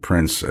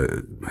 Prince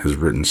has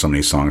written so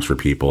many songs for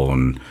people,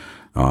 and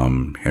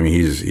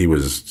he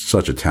was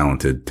such a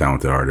talented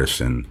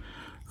artist, and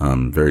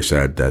very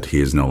sad that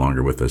he is no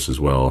longer with us as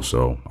well.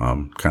 So,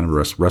 kind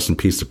of rest in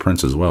peace to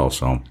Prince as well.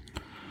 So,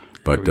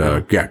 but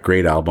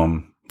great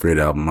album.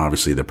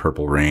 Obviously, the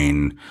Purple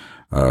Rain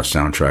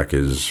soundtrack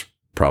is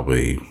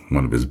probably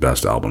one of his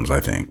best albums,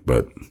 I think.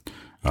 But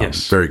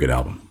yes, very good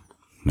album.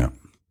 Yeah.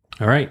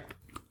 All right.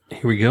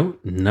 Here we go.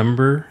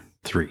 Number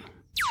 3.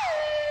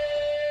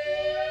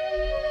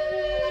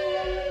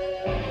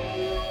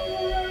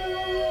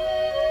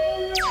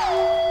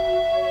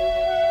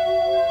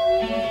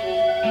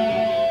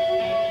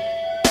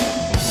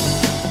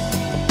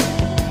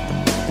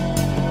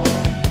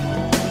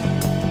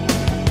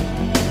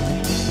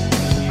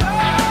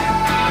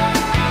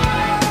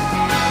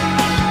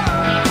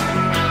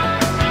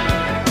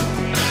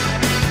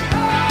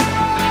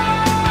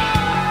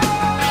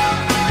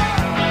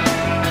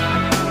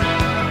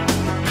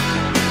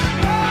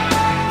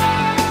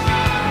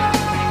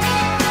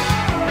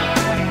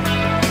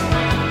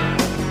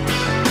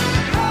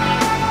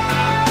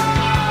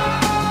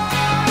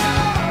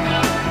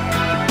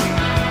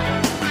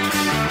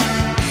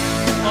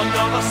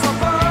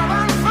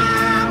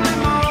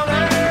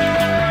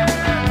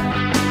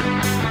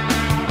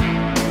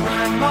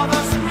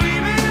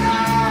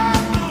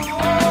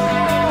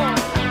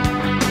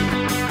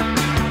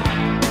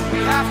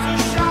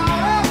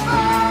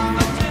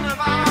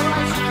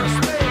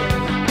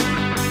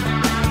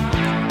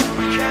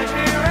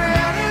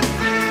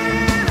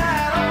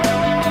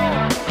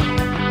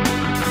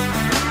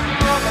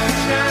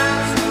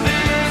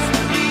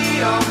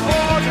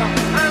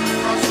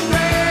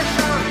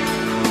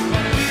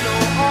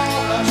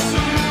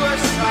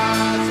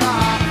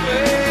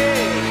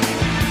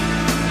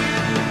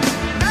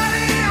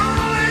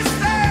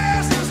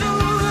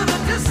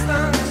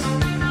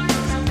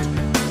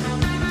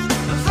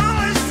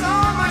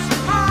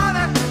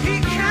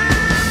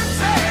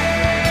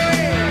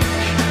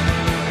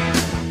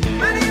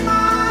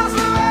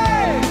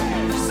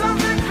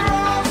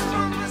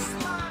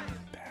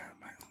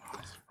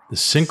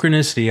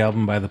 Synchronicity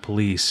album by The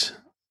Police.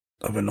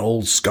 Of an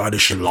old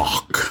Scottish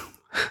loch.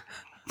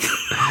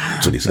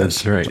 That's what he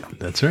says. That's right.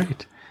 That's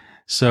right.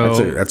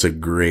 So that's a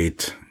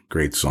great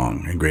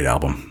song and great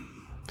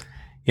album.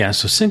 Yeah,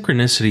 so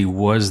Synchronicity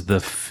was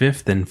the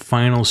fifth and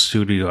final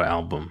studio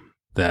album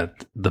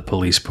that The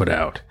Police put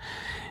out.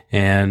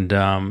 And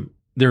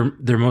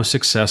they're most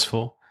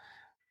successful,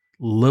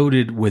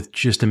 loaded with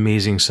just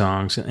amazing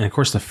songs. And of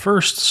course, the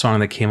first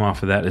song that came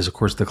off of that is, of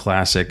course, the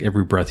classic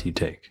Every Breath You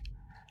Take.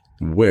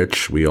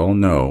 Which we all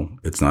know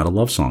it's not a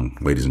love song,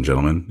 ladies and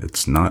gentlemen.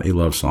 It's not a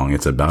love song.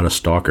 It's about a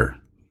stalker.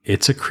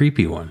 It's a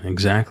creepy one,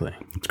 exactly.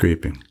 It's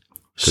creepy.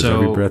 Because So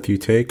every breath you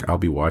take, I'll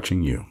be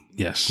watching you.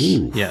 yes,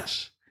 Ooh.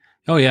 yes.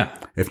 Oh yeah.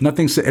 If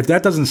that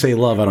doesn't say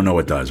love, I don't know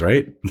what does,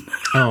 right?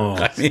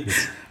 Oh,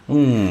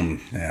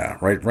 Yeah,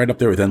 right up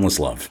there with Endless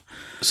Love.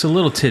 so a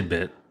little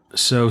tidbit.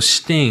 So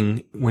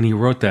Sting, when he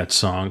wrote that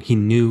song, he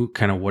knew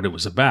kind of what it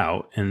was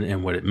about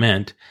and what it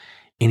meant,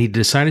 and he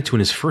decided to, in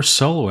his first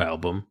solo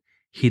album,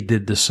 he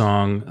did the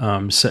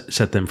song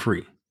 "Set Them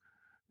Free."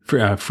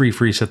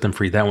 Free, set them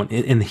free. That one,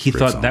 and he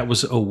thought song. that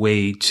was a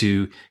way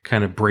to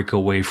kind of break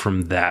away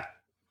from that.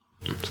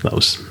 So that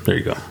was there.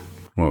 You go.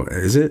 Well,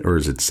 is it, or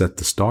is it set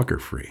the stalker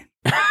free?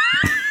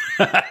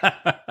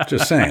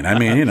 Just saying. I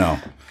mean,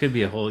 Could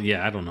be a whole.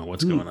 Yeah, I don't know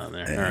what's going on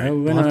there. All right,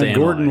 we'll have to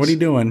Gordon, analyze. what are you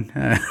doing?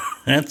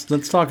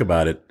 Let's talk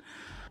about it.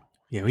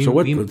 Yeah.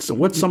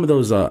 What's some of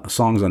those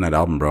songs on that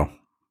album, bro?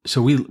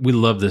 So we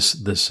love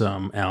this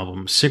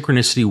album.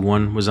 Synchronicity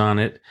 1 was on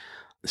it.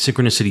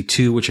 Synchronicity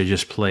 2, which I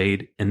just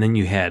played, and then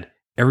you had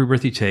Every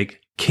Breath You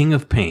Take, King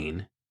of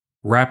Pain,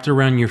 Wrapped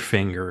Around Your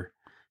Finger,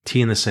 Tea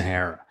in the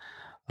Sahara.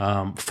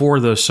 4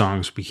 of those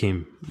songs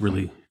became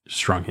really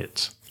strong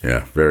hits.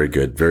 Yeah, very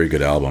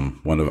good album.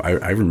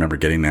 I remember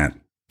getting that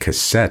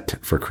cassette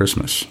for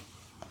Christmas.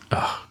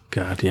 Oh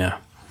God, yeah,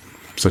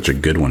 Such a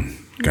good one.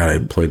 God, I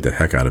played the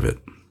heck out of it.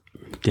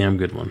 damn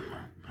good one.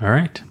 All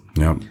right,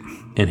 Yep.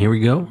 and here we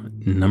go,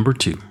 number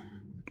 2.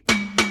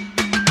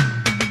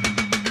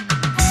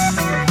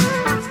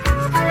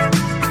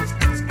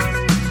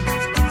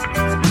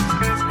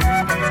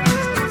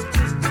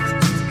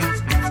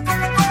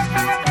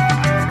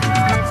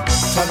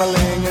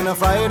 Traveling in a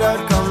fried-out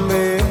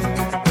combi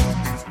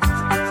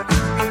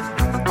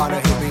on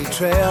a hippie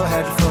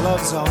trailhead full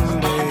of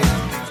zombies.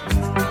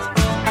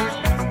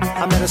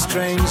 I met a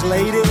strange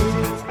lady,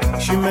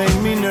 she made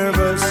me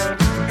nervous.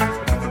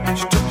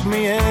 She took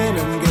me in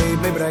and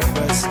gave me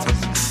breakfast.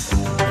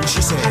 And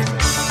she said,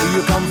 do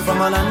you come from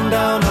a land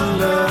down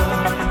under,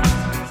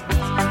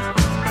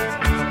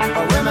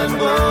 where women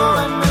go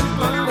and men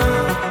plunder?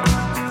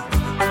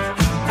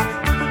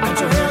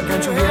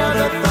 Can't you hear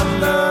the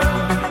thunder?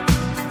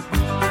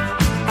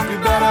 You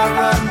better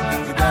run,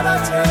 you better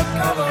take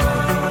cover.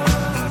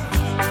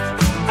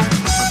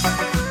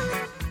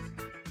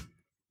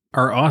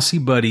 Our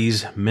Aussie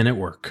buddies, Men at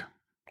Work.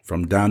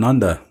 From Down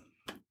Under.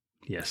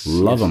 Yes,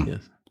 Love yes, them.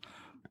 yes.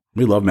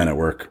 We love Men at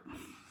Work.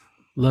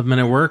 Love Men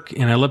at Work,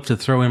 and I love to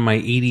throw in my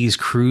 80s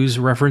cruise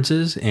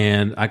references,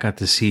 and I got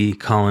to see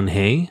Colin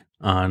Hay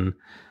on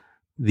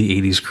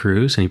the 80s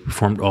cruise, and he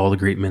performed all the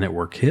great Men at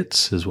Work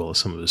hits, as well as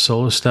some of his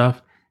solo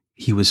stuff.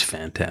 He was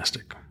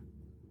fantastic.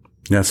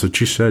 Yeah, that's what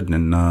you said,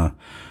 and I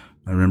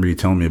remember you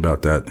telling me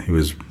about that. He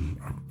was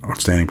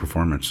outstanding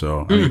performance.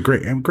 So I mean,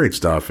 great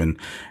stuff. And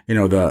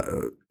I'll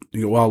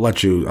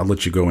let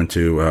you go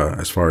into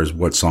as far as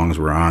what songs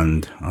were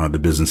on the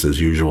Business as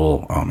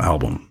Usual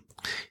album.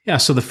 Yeah,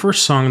 so the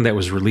first song that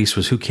was released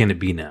was Who Can It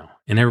Be Now?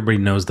 And everybody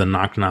knows the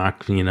Knock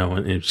Knock, and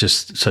it's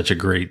just such a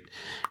great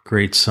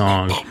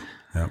song.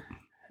 Yep.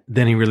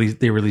 Then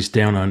they released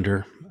Down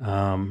Under,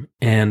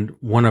 and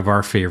one of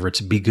our favorites,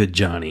 Be Good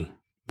Johnny.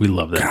 We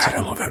love that God, song.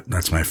 I love that.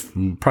 That's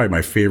probably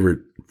my favorite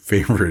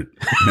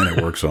Men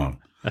at Work song.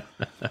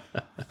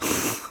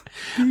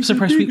 I'm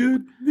surprised Be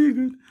good.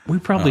 we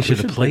probably should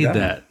have played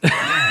that.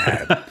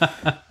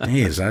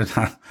 Jeez,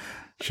 that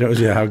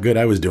shows you how good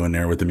I was doing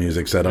there with the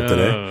music set up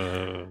today.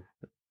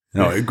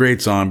 A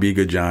great song, Be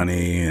Good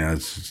Johnny.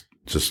 It's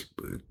just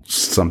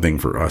something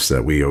for us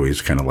that we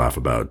always kind of laugh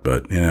about.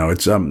 But,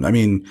 it's,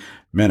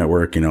 Men at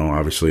Work,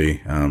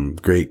 obviously,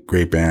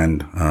 great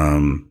band.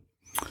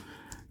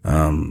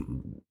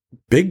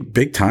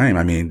 Big time.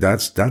 I mean,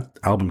 that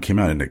album came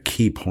out in a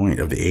key point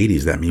of the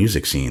 80s, that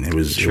music scene. It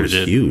was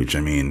huge.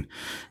 I mean,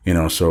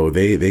 so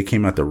they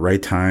came out the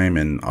right time.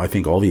 And I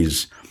think all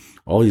these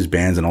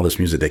bands and all this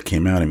music that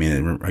came out, I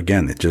mean,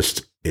 again,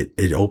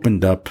 it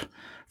opened up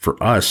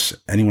for us,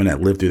 anyone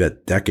that lived through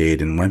that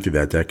decade and went through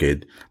that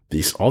decade.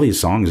 All these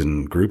songs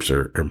and groups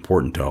are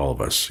important to all of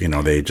us.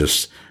 They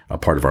just a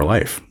part of our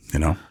life,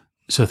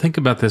 So think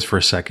about this for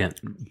a second.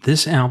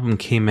 This album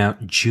came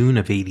out June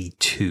of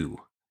 82.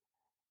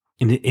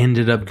 And it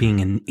ended up being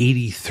in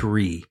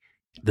 83,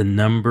 the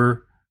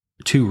number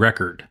 2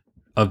 record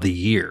of the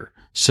year.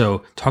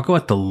 So talk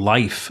about the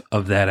life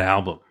of that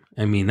album.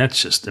 I mean,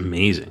 that's just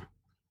amazing.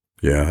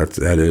 Yeah,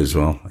 that is.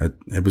 Well,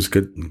 it was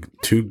good.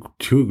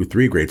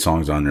 Three great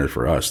songs on there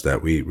for us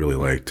that we really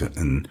liked.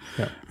 And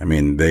I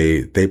mean,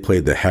 they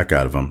played the heck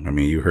out of them. I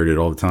mean, you heard it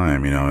all the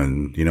time,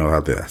 and you know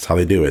that's how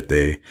they do it.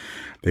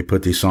 They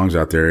put these songs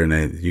out there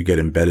and you get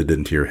embedded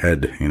into your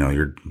head.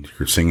 You're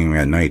singing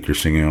at night, you're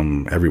singing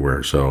them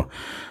everywhere. So,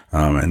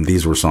 and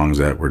these were songs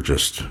that were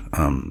just,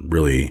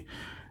 really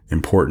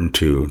important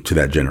to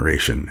that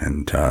generation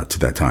and, to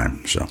that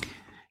time. So.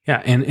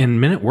 Yeah,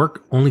 and Men at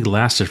Work only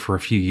lasted for a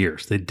few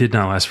years. They did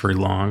not last very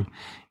long,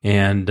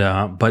 and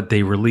but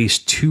they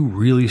released 2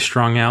 really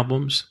strong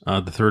albums.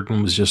 The third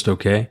one was just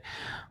okay,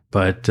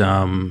 but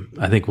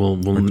I think we'll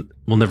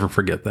never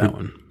forget that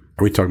one.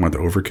 Are we talking about the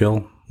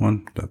Overkill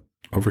one? The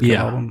Overkill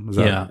album? Is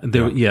that,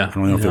 yeah. I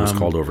don't know if it was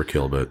called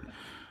Overkill, but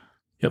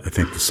I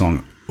think the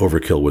song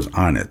Overkill was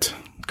on it.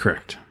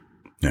 Correct.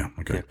 Yeah.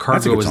 Okay. Yeah,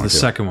 Cargo was the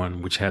second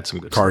one, which had some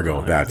good Cargo.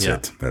 stuff. That's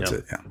it. That's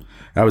it. Yeah,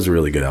 that was a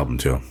really good album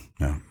too.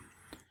 Yeah.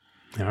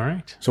 All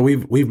right. So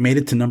we've made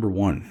it to number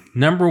 1.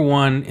 Number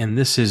 1, and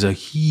this is a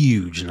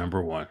huge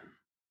number 1.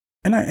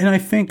 And I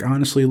think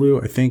honestly, Lou,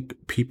 I think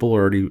people are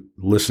already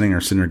listening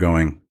or sitting there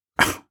going,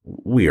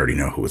 we already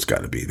know who it's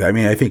got to be. I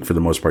mean, I think for the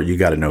most part, you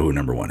got to know who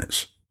number 1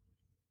 is.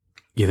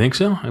 You think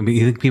so? I mean,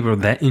 you think people are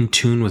that in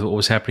tune with what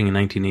was happening in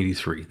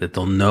 1983 that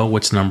they'll know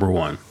what's number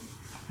 1?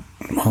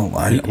 Well,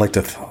 I like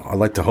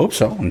to hope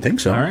so and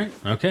think so. All right.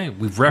 Okay.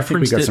 We've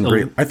referenced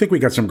it. I think we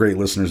got some great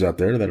listeners out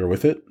there that are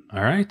with it.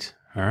 All right.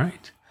 All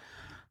right.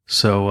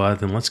 So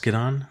then let's get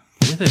on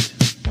with it.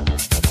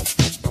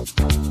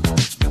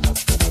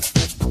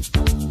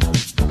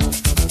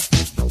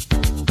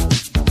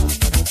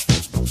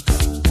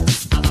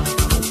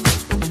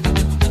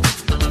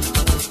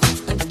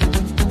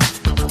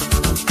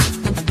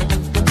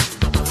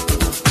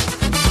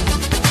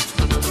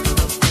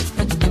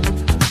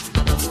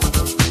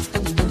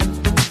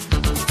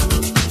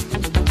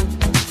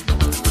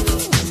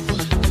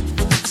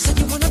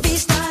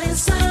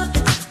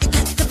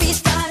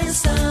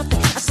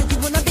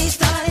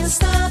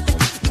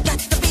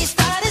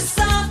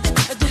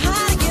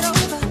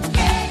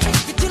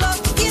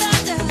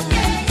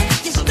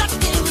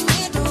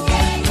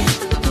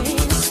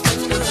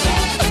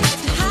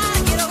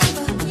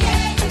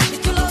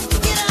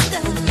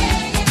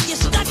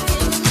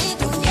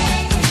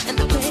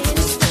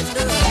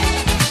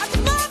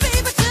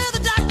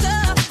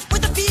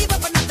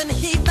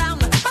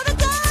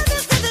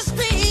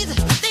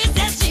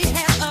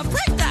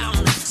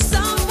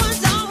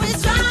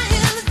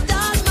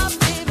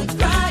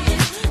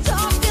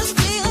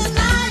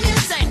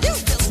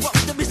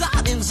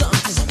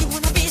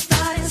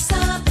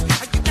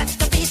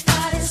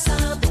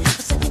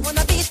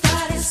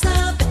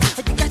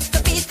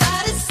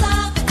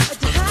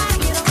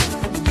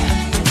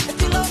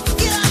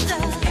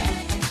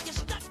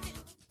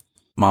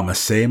 Mama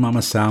say,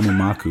 Mama sao,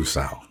 Mumaku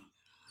sao.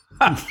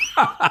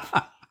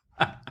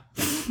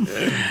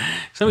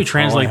 Somebody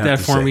translate that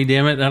for me,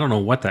 damn it. I don't know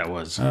what that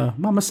was.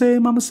 Mama say,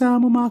 Mama sao,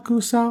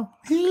 Mumaku sao.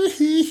 Hee,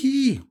 hee,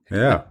 hee.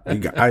 Yeah.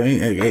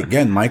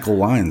 Again, Michael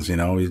Lines,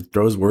 he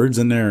throws words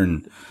in there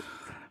and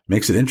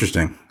makes it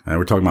interesting.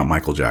 We're talking about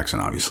Michael Jackson,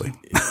 obviously.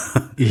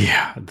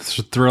 Yeah.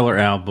 The Thriller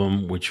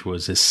album, which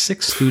was his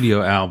 6th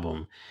studio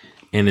album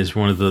and is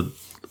one of the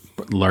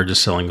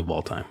largest selling of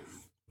all time.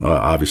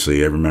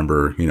 Obviously, I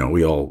remember,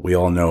 we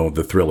all know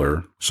the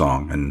Thriller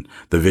song and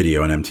the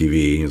video on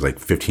MTV. It was like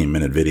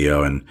 15-minute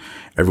video, and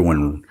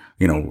everyone,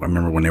 I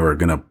remember when they were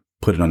going to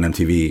put it on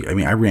MTV. I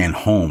mean, I ran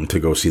home to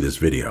go see this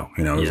video.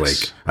 It was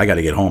like, I got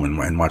to get home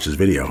and watch this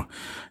video.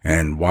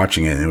 And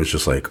watching it, it was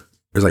just like,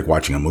 it was like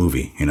watching a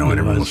movie, and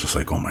everyone was just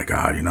like, oh my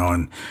God,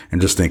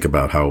 and just think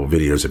about how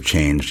videos have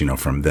changed,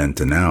 from then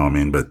to now. I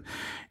mean, but,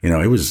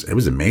 it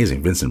was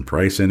amazing. Vincent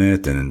Price in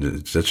it, and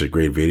it's such a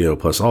great video,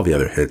 plus all the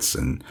other hits.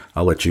 And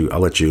I'll let you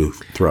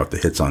throw out the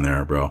hits on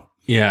there, bro.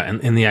 Yeah.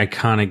 And the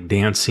iconic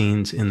dance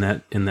scenes in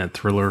that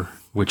Thriller,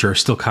 which are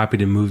still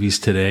copied in movies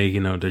today,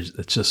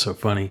 it's just so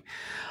funny.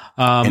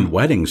 And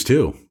weddings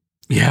too.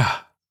 Yeah,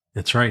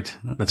 that's right.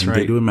 That's right.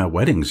 They do them at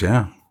weddings.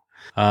 Yeah.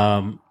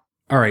 All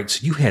right.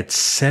 So you had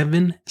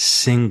 7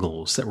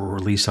 singles that were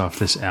released off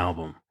this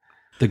album.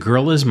 The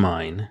Girl Is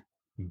Mine,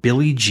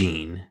 Billie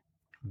Jean,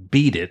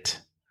 Beat It,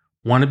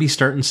 Wanna Be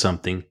Starting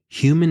Something,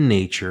 Human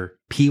Nature,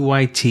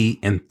 PYT,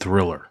 and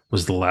Thriller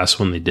was the last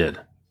one they did.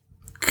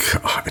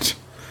 God.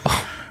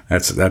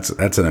 That's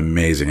an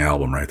amazing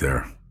album right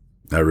there.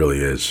 That really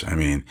is. I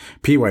mean,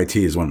 PYT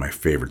is one of my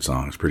favorite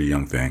songs. Pretty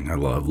Young Thing. I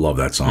love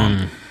that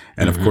song.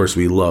 And of course,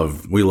 we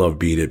love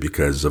Beat It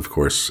because, of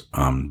course,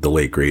 the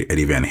late great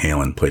Eddie Van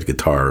Halen played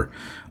guitar,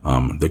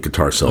 the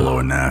guitar solo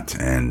in that,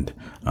 and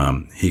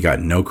he got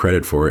no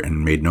credit for it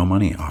and made no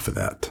money off of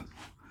that,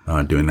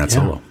 doing that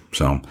solo.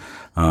 So,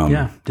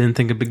 didn't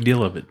think a big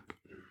deal of it.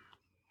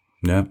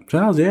 Yeah, so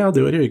I'll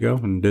do it. Here you go,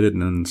 and did it,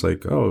 and then it's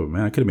like, oh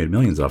man, I could have made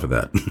millions off of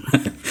that.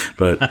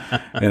 But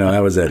that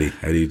was Eddie.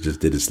 Eddie just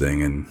did his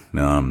thing,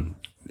 and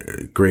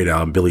great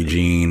album. Billie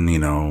Jean,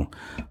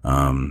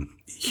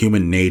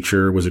 Human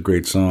Nature was a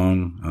great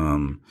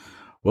song.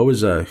 What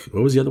was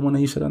the other one that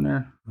you said on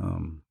there?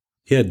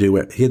 He had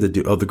to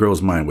do "Oh, the Girl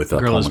Is Mine" with Paul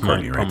Girl Is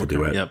McCartney, Mine, right? Paul The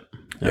duet. Yep.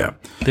 Yeah.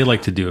 They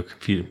like to do a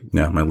few.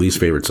 Yeah, my least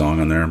favorite song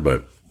on there,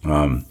 but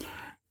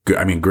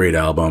I mean, great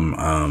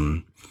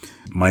album.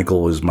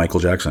 Michael is Michael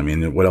Jackson. I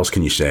mean, what else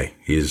can you say?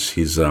 He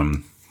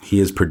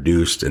has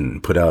produced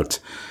and put out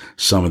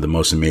some of the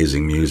most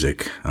amazing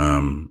music,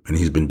 and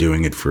he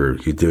did it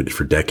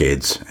for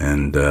decades.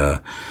 And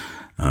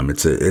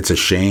it's a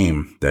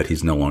shame that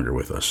he's no longer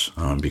with us,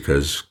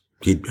 because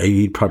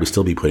he'd probably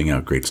still be putting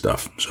out great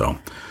stuff. So,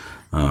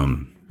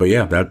 but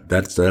yeah,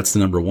 that's the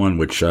number one,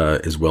 which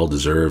is well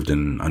deserved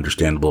and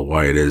understandable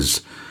why it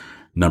is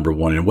number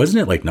one. And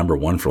wasn't it like number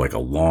one for like a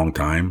long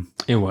time?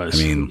 It was.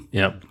 I mean,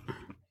 yep.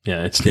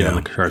 Yeah, it stayed on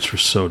the charts for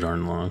so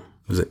darn long.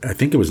 I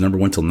think it was number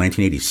one till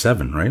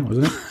 1987, right?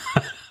 Wasn't it?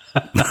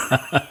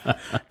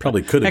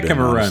 Probably could have been,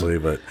 honestly,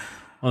 but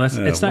well,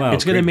 it's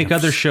going to make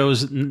other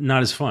shows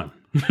not as fun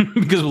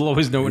because we'll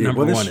always know what number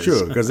one is. Well, that's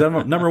true, because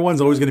number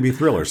one's always going to be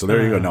Thriller. So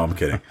there you go. No, I'm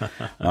kidding.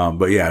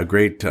 But yeah,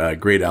 great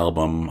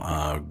album,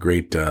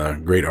 great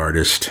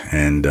artist,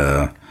 and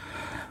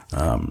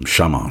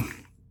Shaman.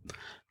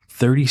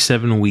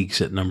 37 weeks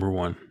at number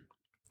one.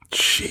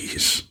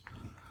 Jeez,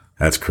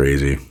 that's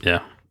crazy.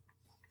 Yeah.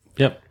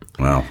 Yep.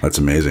 Wow, that's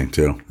amazing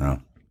too. Oh.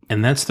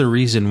 And that's the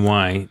reason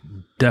why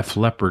Def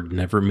Leppard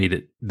never made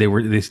it.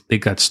 They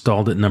got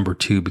stalled at number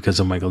 2 because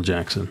of Michael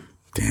Jackson.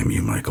 Damn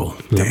you, Michael.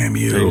 Damn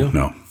you.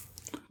 No.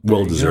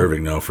 Well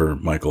deserving, though, for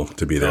Michael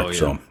to be there. Oh, yeah.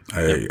 So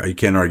I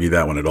can't argue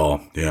that one at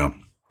all. Yeah.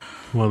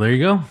 Well, there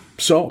you go.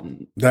 So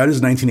that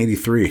is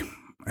 1983.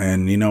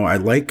 And, you know, I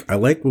like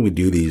when we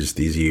do these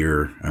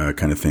year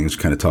kind of things,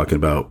 kind of talking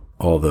about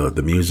all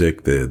the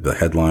music, the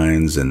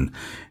headlines and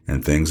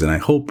things. And I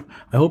hope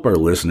our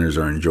listeners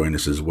are enjoying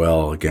this as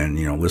well. Again,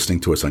 you know, listening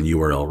to us on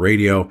URL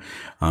Radio.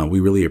 We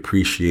really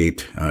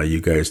appreciate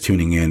you guys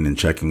tuning in and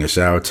checking us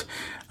out.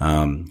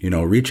 You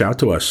know, reach out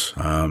to us.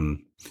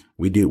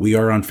 We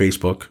are on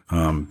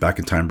Facebook, Back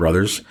in Time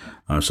Brothers.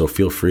 So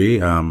feel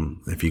free,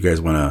 if you guys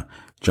want to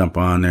jump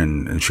on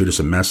and shoot us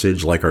a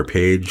message, like our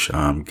page,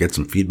 get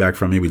some feedback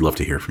from me. We'd love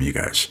to hear from you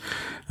guys.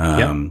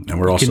 And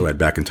we're also at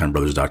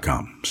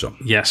backintimebrothers.com. So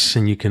yes.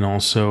 And you can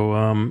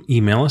also,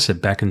 email us at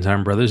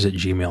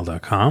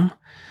backintimebrothers@gmail.com.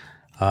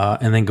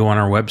 And then go on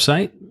our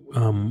website,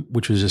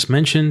 which was just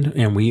mentioned.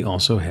 And we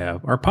also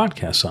have our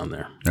podcasts on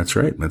there. That's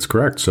right. That's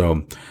correct.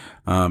 So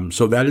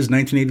that is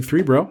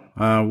 1983, bro.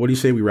 What do you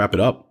say we wrap it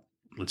up?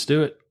 Let's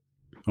do it.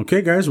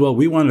 Okay, guys. Well,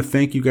 we want to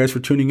thank you guys for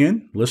tuning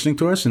in, listening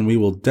to us, and we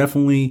will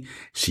definitely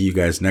see you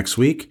guys next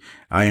week.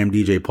 I am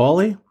DJ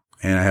Paulie,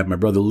 and I have my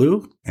brother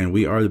Lou, and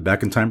we are the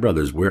Back in Time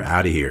Brothers. We're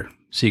out of here.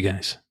 See you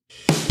guys.